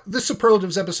 We've got the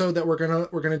Superlatives episode that we're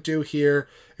gonna do here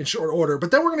in short order,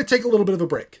 but then we're gonna take a little bit of a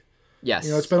break. Yes.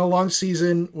 It's been a long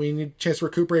season. We need a chance to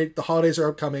recuperate. The holidays are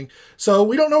upcoming, so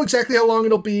we don't know exactly how long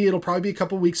it'll be. It'll probably be a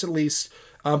couple weeks at least,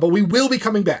 but we will be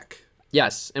coming back.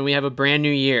 Yes, and we have a brand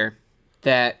new year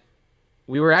that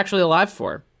we were actually alive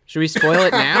for. Should we spoil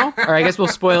it now, or I guess we'll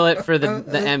spoil it for the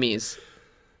Emmys?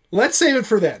 Let's save it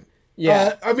for then.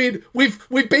 Yeah. I mean, we've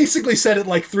basically said it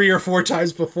like 3 or 4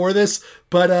 times before this,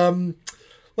 but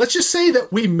let's just say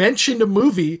that we mentioned a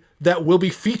movie that will be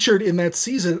featured in that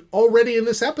season already in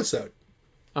this episode.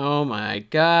 Oh my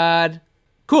God.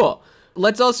 Cool.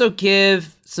 Let's also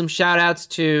give some shout outs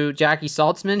to Jackie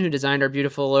Saltzman, who designed our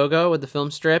beautiful logo with the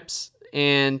film strips,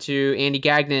 and to Andy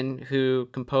Gagnon, who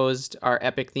composed our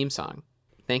epic theme song.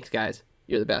 Thanks, guys.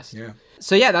 You're the best. Yeah.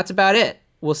 So yeah, that's about it.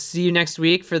 We'll see you next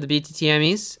week for the BTT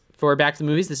Emmys. For Back to the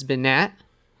Movies, this has been Nat.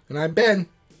 And I'm Ben.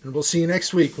 And we'll see you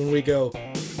next week when we go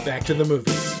back to the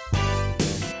movies.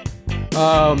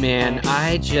 Oh, man.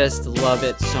 I just love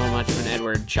it so much when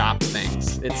Edward chops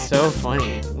things. It's so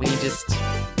funny when he just...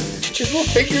 His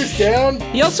little fingers down.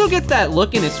 He also gets that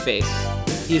look in his face.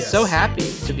 He's Yes. so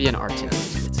happy to be an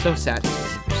artist. It's so sad.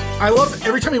 I love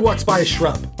every time he walks by a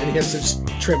shrub and he has to just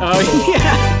trim it. Oh,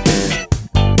 yeah.